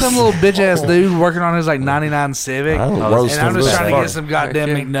 he's some little bitch ass dude working on his like 99 Civic. I don't And roast I'm him just this trying to far. get some goddamn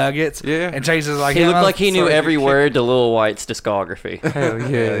Yeah. McNuggets. Yeah. And Chase is like, He yeah, looked I'm like he knew sorry, every you word to Lil White's discography. Hell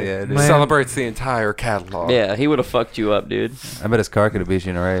yeah, dude. Celebrates the entire catalog. Yeah, he would have fucked you up, dude. I bet his car could have beat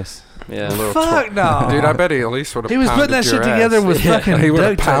you in a race. Yeah. can't- Fuck no. Dude, I bet he at least would have. He was putting that shit your together ass. with fucking He would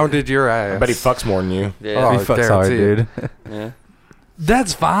have duct tape. pounded your ass. I bet he fucks more than you. Yeah. Oh, he fucks hard, guaranteed. dude. Yeah.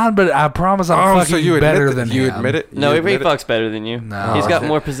 That's fine, but I promise I'm Oh, fucking so you better admit than that, you him. admit it? No, You he admit it? fucks better than you. No. He's got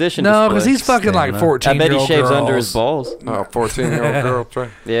more position. No, because because he's fucking like 14 I bet he shaves girls. under his balls. Oh, 14-year-old girl. Trey.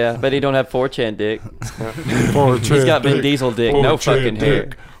 Yeah, bet he don't have 4chan dick. He's 4chan got Vin Diesel dick, no 4chan fucking hair.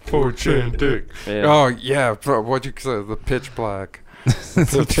 dick. 4chan dick. Yeah. Oh yeah, bro, what'd you say? The pitch black.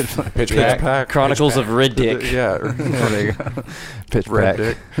 Pitch black. Chronicles of Red Dick. Yeah, There you go. Pitch Red black.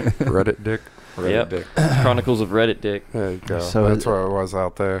 dick, Reddit dick. Yep. Chronicles of Reddit Dick. There you go. So That's where I was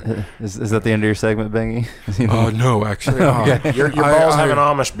out there. Is that the end of your segment, Bengy? Oh no, actually. Okay. Your balls have an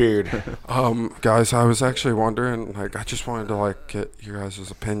Amish beard. Guys, I was actually wondering. Like, I just wanted to get your guys'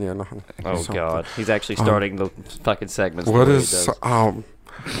 opinion on. Oh something. God, he's actually starting the fucking segments. What the way he is does.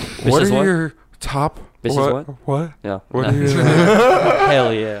 what is are what? your top? This is what? What? Yeah. What No. are your?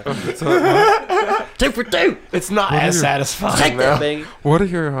 Hell yeah. 2 for 2. It's not as satisfying Take that, though. baby. What are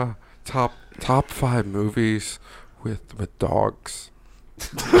your top 5 movies with dogs?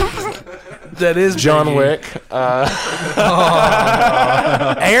 That is John Biggie. Wick.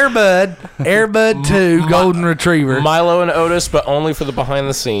 Airbud 2, Golden Retriever. Milo and Otis, but only for the behind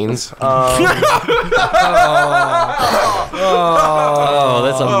the scenes.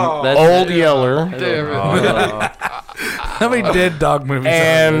 Oh, that's Old Yeller. How many dead dog movies?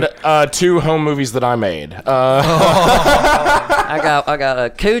 And 2 home movies that I made. I got a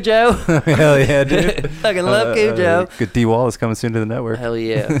Cujo. Hell yeah, dude. Fucking love Cujo. Good D Wall is coming soon to the network. Hell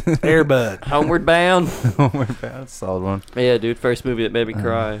yeah. Airbud. Homeward Bound. That's a solid one. Yeah, dude. First movie that made me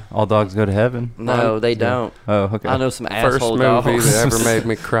cry. All dogs go to heaven. No, they don't. Oh, okay. I know some First asshole movie dogs. that ever made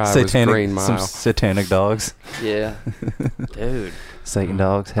me cry was Green Some Mile. satanic dogs. Yeah. Dude. Satan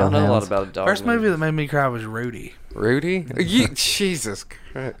dogs. I don't know a lot Hellhounds. about a dog. First movie that made me cry was Rudy. Rudy? Jesus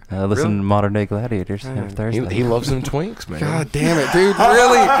Christ. Listen to Modern Day Gladiators Man, every Thursday. He loves them twinks, man. God damn it, dude.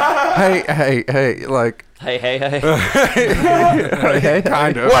 Really? hey, like. Hey.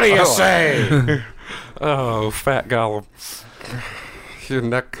 Kind of. What do you say? Oh, fat Gollum. your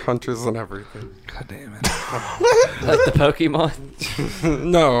neck hunches and everything. God damn it. Like the Pokemon?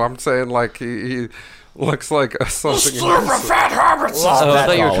 No, I'm saying like he looks like something. Fat hobbits. Oh, I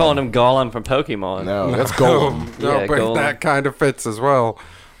thought you were calling him Gollum from Pokemon. No, that's Golem. No, Yeah, but Golem. that kind of fits as well.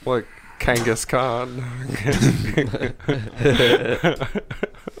 Like Kangaskhan.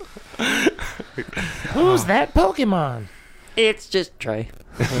 Who's that Pokemon? It's just Trey.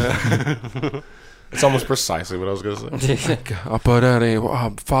 It's almost precisely what I was gonna say. But any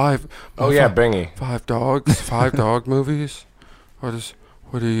 5. Oh yeah, Bingy. 5 dogs. 5 dog movies. What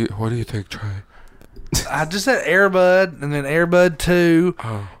do you think, Trey? I just said Air Bud, and then Air Bud 2,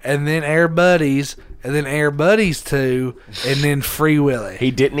 and then Air Buddies, and then Air Buddies 2, and then Free Willy.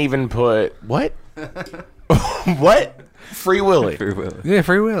 He didn't even put what? What? Free Willy. Free Willy. Yeah,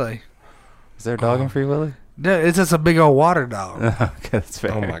 Free Willy. Is there a dog in Free Willy? No, it's just a big old water dog. Okay, that's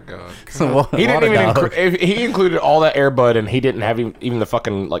fair. Oh my god. He didn't even he included all that Air Bud, and he didn't have even the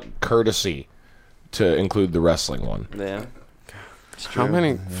fucking like courtesy to include the wrestling one. Yeah. How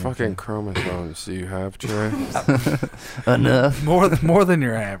many fucking chromosomes do you have, Trey? Enough. More than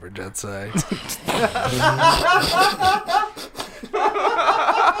your average, I'd say.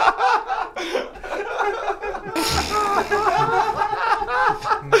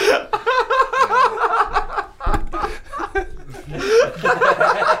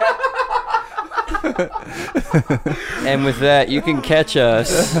 And with that, you can catch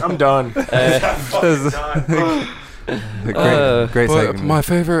us. I'm done. Great But segment. my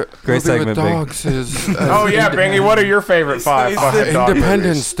favorite Great movie with segment, Bing. dogs is Oh yeah, Bingy. What are your favorite 5 fucking dog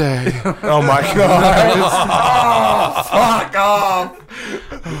Independence Day. movies? Oh my god. Fuck off.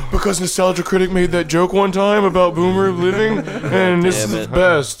 Because Nostalgia Critic made that joke one time about Boomer living, and this is Damn the it.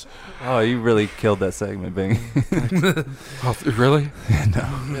 best. Oh, you really killed that segment, Bing. Oh, really?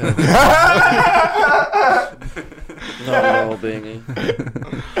 No, Bingy.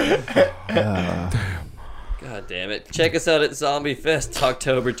 God damn it. Check us out at Zombie Fest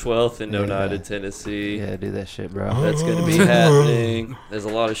October 12th in Oneida, Tennessee. Yeah, do that shit, bro. That's going to be happening. There's a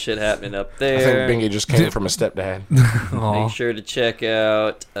lot of shit happening up I there. think Bingy just came from a stepdad. Make sure to check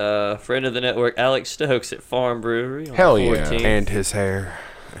out friend of the network, Alex Stokes at Farm Brewery on Hell the yeah. 14th. And his hair.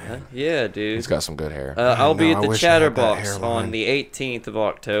 Yeah, dude. He's got some good hair. I'll be No, at I the wish I had that Chatterbox hairline. on the 18th of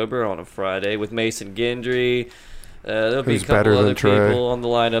October on a Friday with Mason Gendry. There'll be a Who's couple better other than Trey? people on the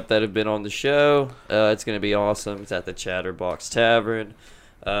lineup that have been on the show. It's going to be awesome. It's at the Chatterbox Tavern.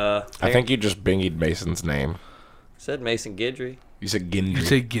 I think you just Bingied Mason's name. Said Mason Gendry. You said You Gendry.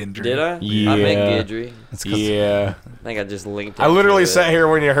 said Gendry. Did I? Yeah. I meant Gendry. Yeah. I think I just linked it. I literally to it. sat here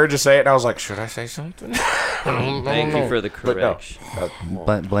when you heard you say it, and I was like, should I say something? Thank you for the But no. correction.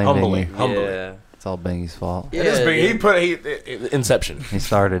 Blame Humbly. Bingy. Humbly. Yeah. It's all Bingy's fault. Yeah, It is big. He dude. put Inception. He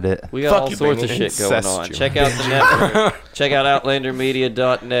started it. We got Fuck all you, sorts of Bingy. shit going on. Incest you. Check out the network. Check out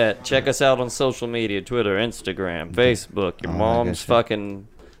OutlanderMedia.net. Check us out on social media, Twitter, Instagram, Facebook, your Oh, I mom's guess, yeah. fucking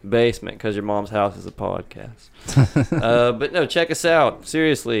basement because your mom's house is a podcast. But no, check us out.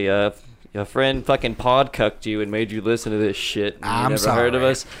 Seriously, a friend fucking pod-cucked you and made you listen to this shit and you I'm never heard of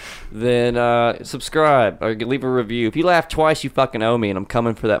sorry. us, then subscribe or leave a review. If you laugh twice, you fucking owe me, and I'm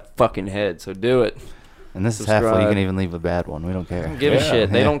coming for that fucking head, so do it. And this is halfway. You Subscribe. can even leave a bad one. We don't care. Don't give a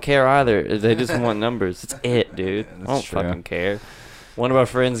shit. They Yeah. don't care either. They just want numbers. It's it, dude. I don't true. fucking care. One of our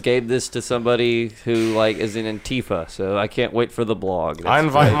friends gave this to somebody who like is in Antifa, so I can't wait for the blog. I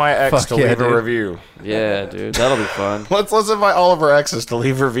invite my ex Fuck to yeah, leave a dude. review. Yeah, dude, that'll be fun. Let's invite all of our exes to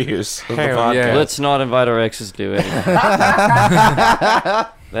leave reviews of the Hell podcast. yeah. Let's not invite our exes to do anything.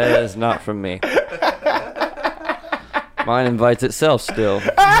 That is not from me. Mine invites itself still.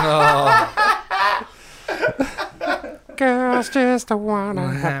 Girls just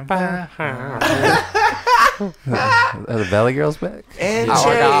wanna have Are the Valley Girls back? And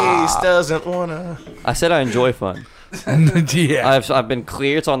Chase doesn't wanna. I said I enjoy fun. Yeah. I've been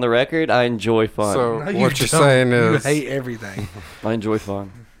clear. It's on the record. I enjoy fun. So No, you what you're don't. saying You is hate everything. I enjoy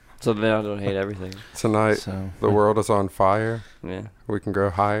fun. So then I don't hate everything. tonight So the world is on fire. Yeah. We can go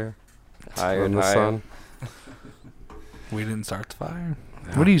higher Higher than and the higher. sun. We didn't start the fire.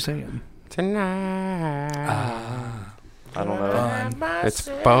 What are you saying? Tonight. I don't know. Fun. It's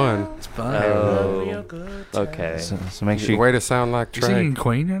fun. It's fun. Oh, okay. So make sure Way to sound like You Trey. singing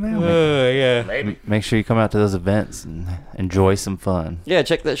Queen right now? Yeah. Maybe. make sure you come out to those events and enjoy some fun. Yeah,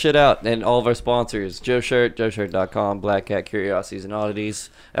 check that shit out. And all of our sponsors, Joe Shirt, joeshirt.com, Black Cat Curiosities and Oddities,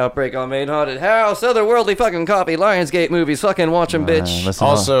 Outbreak on Main Haunted House, Otherworldly fucking copy, Lionsgate movies, fucking watch them, bitch. Listen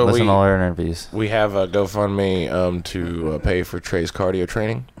Also, listen we- to all our interviews. We have a GoFundMe to pay for Trey's cardio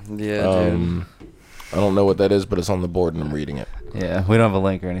training. Yeah, dude. I don't know what that is, but it's on the board and I'm reading it. Yeah, we don't have a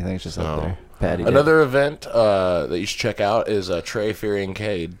link or anything. It's just up there. Patty. Another event that you should check out is Trey fearing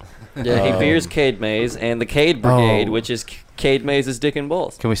Cade. Yeah, he fears Cade Mays and the Cade Brigade, which is Cade Mays' dick and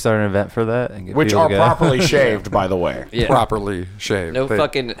balls. Can we start an event for that? And get Which people are to go? properly shaved, by the way. Yeah. Properly shaved. No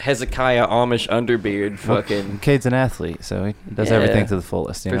fucking Hezekiah Amish underbeard. Fucking. Cade's an athlete, so he does everything to the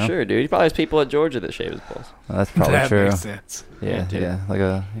fullest. You For know? sure, dude. He probably has people at Georgia that shave his balls. Well, that's probably That true. makes sense. Yeah, Yeah,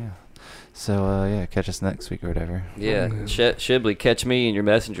 yeah. So yeah, catch us next week or whatever. Yeah, Shibley, catch me and your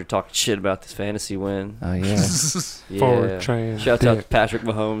messenger talking shit about this fantasy win. Oh yeah. Yeah. 4chan Shouts out to dick. Patrick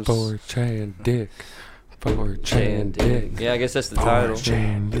Mahomes. 4chan dick. 4chan dick. Yeah, I guess that's the title.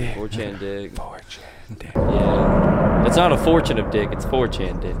 4chan dick. 4chan dick. 4chan dick. Yeah. It's not a fortune of dick, it's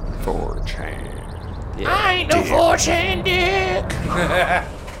 4chan dick. 4chan. Yeah. I ain't no 4chan dick.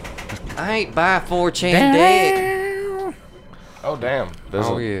 I ain't buy 4chan dick. Oh, damn. There's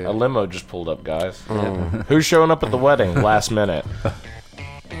yeah. a limo just pulled up, guys. Who's showing up at the wedding last minute?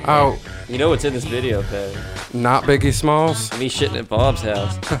 Oh, You know what's in this video, Patty? not Biggie Smalls? Me shitting at Bob's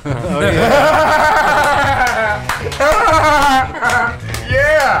house.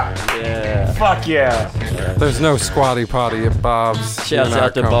 Yeah! Yeah. Fuck yeah. There's no squatty potty at Bob's. Shouts You're not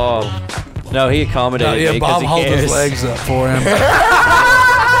out to comfortable. Bob. No, he accommodated me Yeah, because Bob he holds cares. his legs up for him.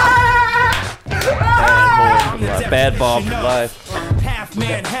 Bad Bob for life. Half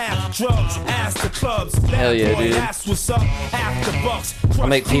man, half drugs, ass the clubs. Hell yeah, dude. Ask what's up, after bucks. I'll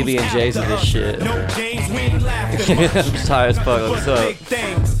make PB&Js of this shit. No games, we ain't laughing. I'm just tired as fuck. What's up? Big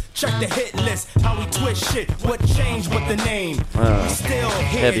things. Check the hit list, how we twist shit. What changed with the name? We still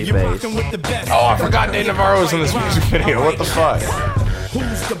here, heavy you bass. rockin' with the best. Oh, I forgot Dave Navarro was in this music video. What the fuck?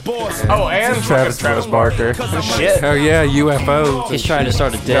 Who's the boss? Oh, and Travis Barker. Shit. Hell yeah, UFOs. He's trying to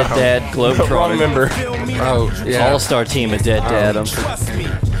start a Dead Dad Wrong Globetrotter. member. Oh, yeah. All-star team of Dead Dad. Trust me,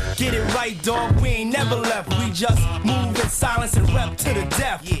 get it right, dog. We ain't never left. We just move in silence and rep to the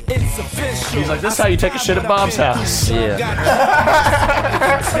death. It's official. He's like, this is how you take a shit at Bob's house. Yeah.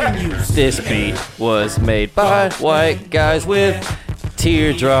 This beat was made by white guys with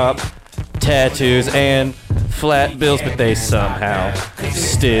teardrop tattoos and flat bills, but they somehow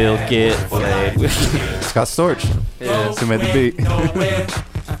still get laid. Scott Storch. Yeah. That's who made the beat.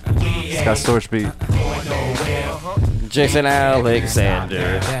 Scott Storch beat. Jason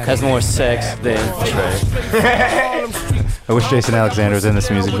Alexander has more sex than Trey. I wish Jason Alexander was in this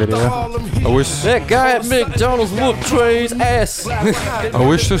music video. I wish That guy at McDonald's whooped Trey's ass. I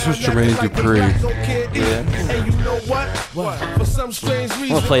wish this was Jermaine Dupri. Yeah. I'm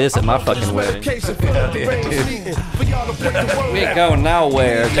gonna play this at my fucking wedding. We ain't going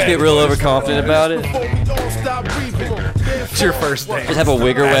nowhere. Just get real overconfident about it. It's your first day. Just have a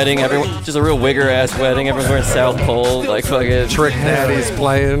wigger wedding. Everyone, just a real wigger ass wedding. Everyone's wearing South Pole, like fucking. Trick Daddy's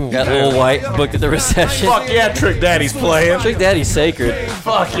playing. Got Lil White booked at the reception. Fuck yeah, Trick Daddy's playing. Trick Daddy's sacred.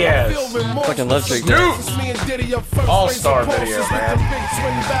 Fuck yes. Fucking love Trick Daddy. All-star video, man.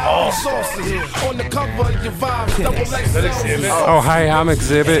 Oh, hey, I'm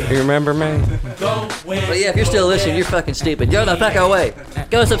Exhibit. You remember me? But yeah, if you're still listening, you're fucking stupid. Go the fuck away.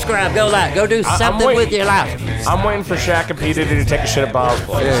 Go subscribe. Go like. Go do something waiting. with your life. I'm waiting for Shaq and P. Diddy to take a shit at Bob's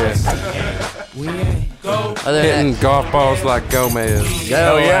place. Other than Hitting golf balls like Gomez.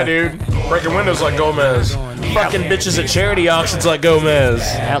 Hell yeah, dude. Breaking windows like Gomez. Fucking bitches at charity auctions like Gomez.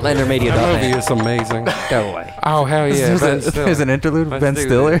 that, That movie OutlanderMedia.net. is amazing. Go away. Oh, hell yeah. Ben Stiller. There's an interlude with Ben Let's do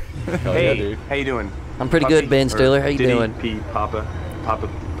Stiller. Hey, how you doing? I'm pretty good, Ben Stiller. How you Diddy, doing? P, Papa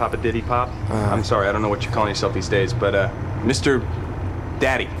Diddy Pop. I'm sorry, I don't know what you're calling yourself these days, but Mr.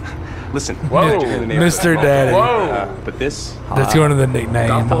 Daddy. Listen, Whoa. Mr. Daddy. Whoa. but this That's one of the nicknames.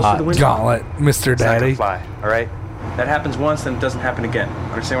 Gauntlet, Mr. it's not Daddy. gonna fly. All right, that happens once, then it doesn't happen again.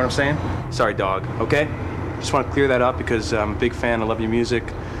 Understand what I'm saying? Sorry, dog. Okay, just want to clear that up because I'm a big fan. I love your music.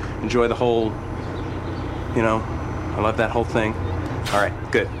 Enjoy the whole. You know, I love that whole thing. All right,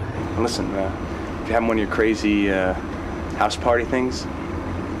 good. And listen, if you're having one of your crazy house party things,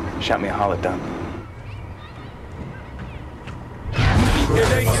 shout me a holla done. It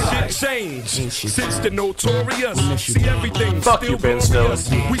ain't shit changed since the notorious. See everything. Fuck you, Ben Stiller.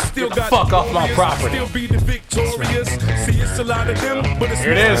 We still got Fuck off my property. Still be the victorious. See, it's a lot of them, but it's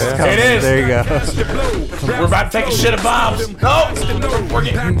Here it is. Here it is. There you go. We're about to take a shit at Bob's. No. We're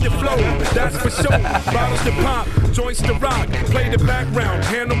getting. Pack the flow, that's for sure. Bottles to pop, joints to rock. Play the background,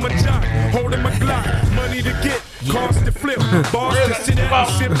 handle my jock, holding my Glock. Money to get, cars to flip, bars to sit at and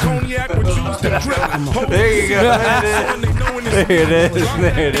sip cognac with juice to drip. There you go. There it is.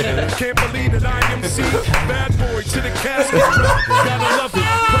 There it is. Can't believe that I am MC, bad boy to the casket drop. Gotta love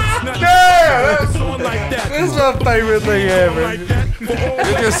it. Yeah, It's on like that. This is my favorite thing ever. Like that.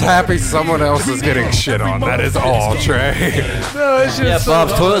 You're just happy someone else is getting shit on. That is all, Trey. No, it's just Yeah,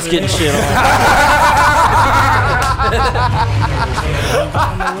 Bob's toilet's getting shit on.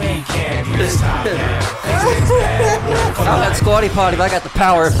 I'm at Squatty Potty, but I got the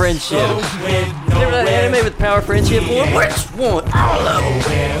power of friendship. Remember that anime with the power of friendship? Which one? All of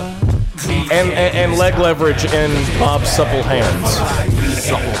them. And leg leverage in Bob's supple hands.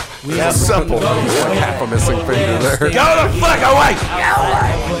 Supple. Half a missing finger there. Go the fuck away!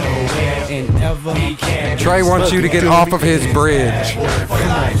 Trey wants you to get off of his bridge.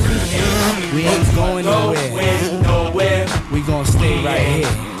 We ain't going nowhere. We gonna stay right here.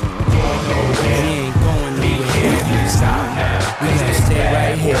 We ain't going nowhere. We gonna stay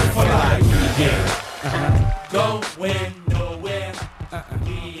right here for life. Going nowhere. We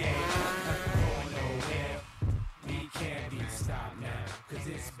ain't going nowhere. We can't be stopped now, 'cause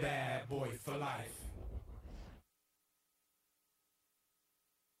it's bad boy for life.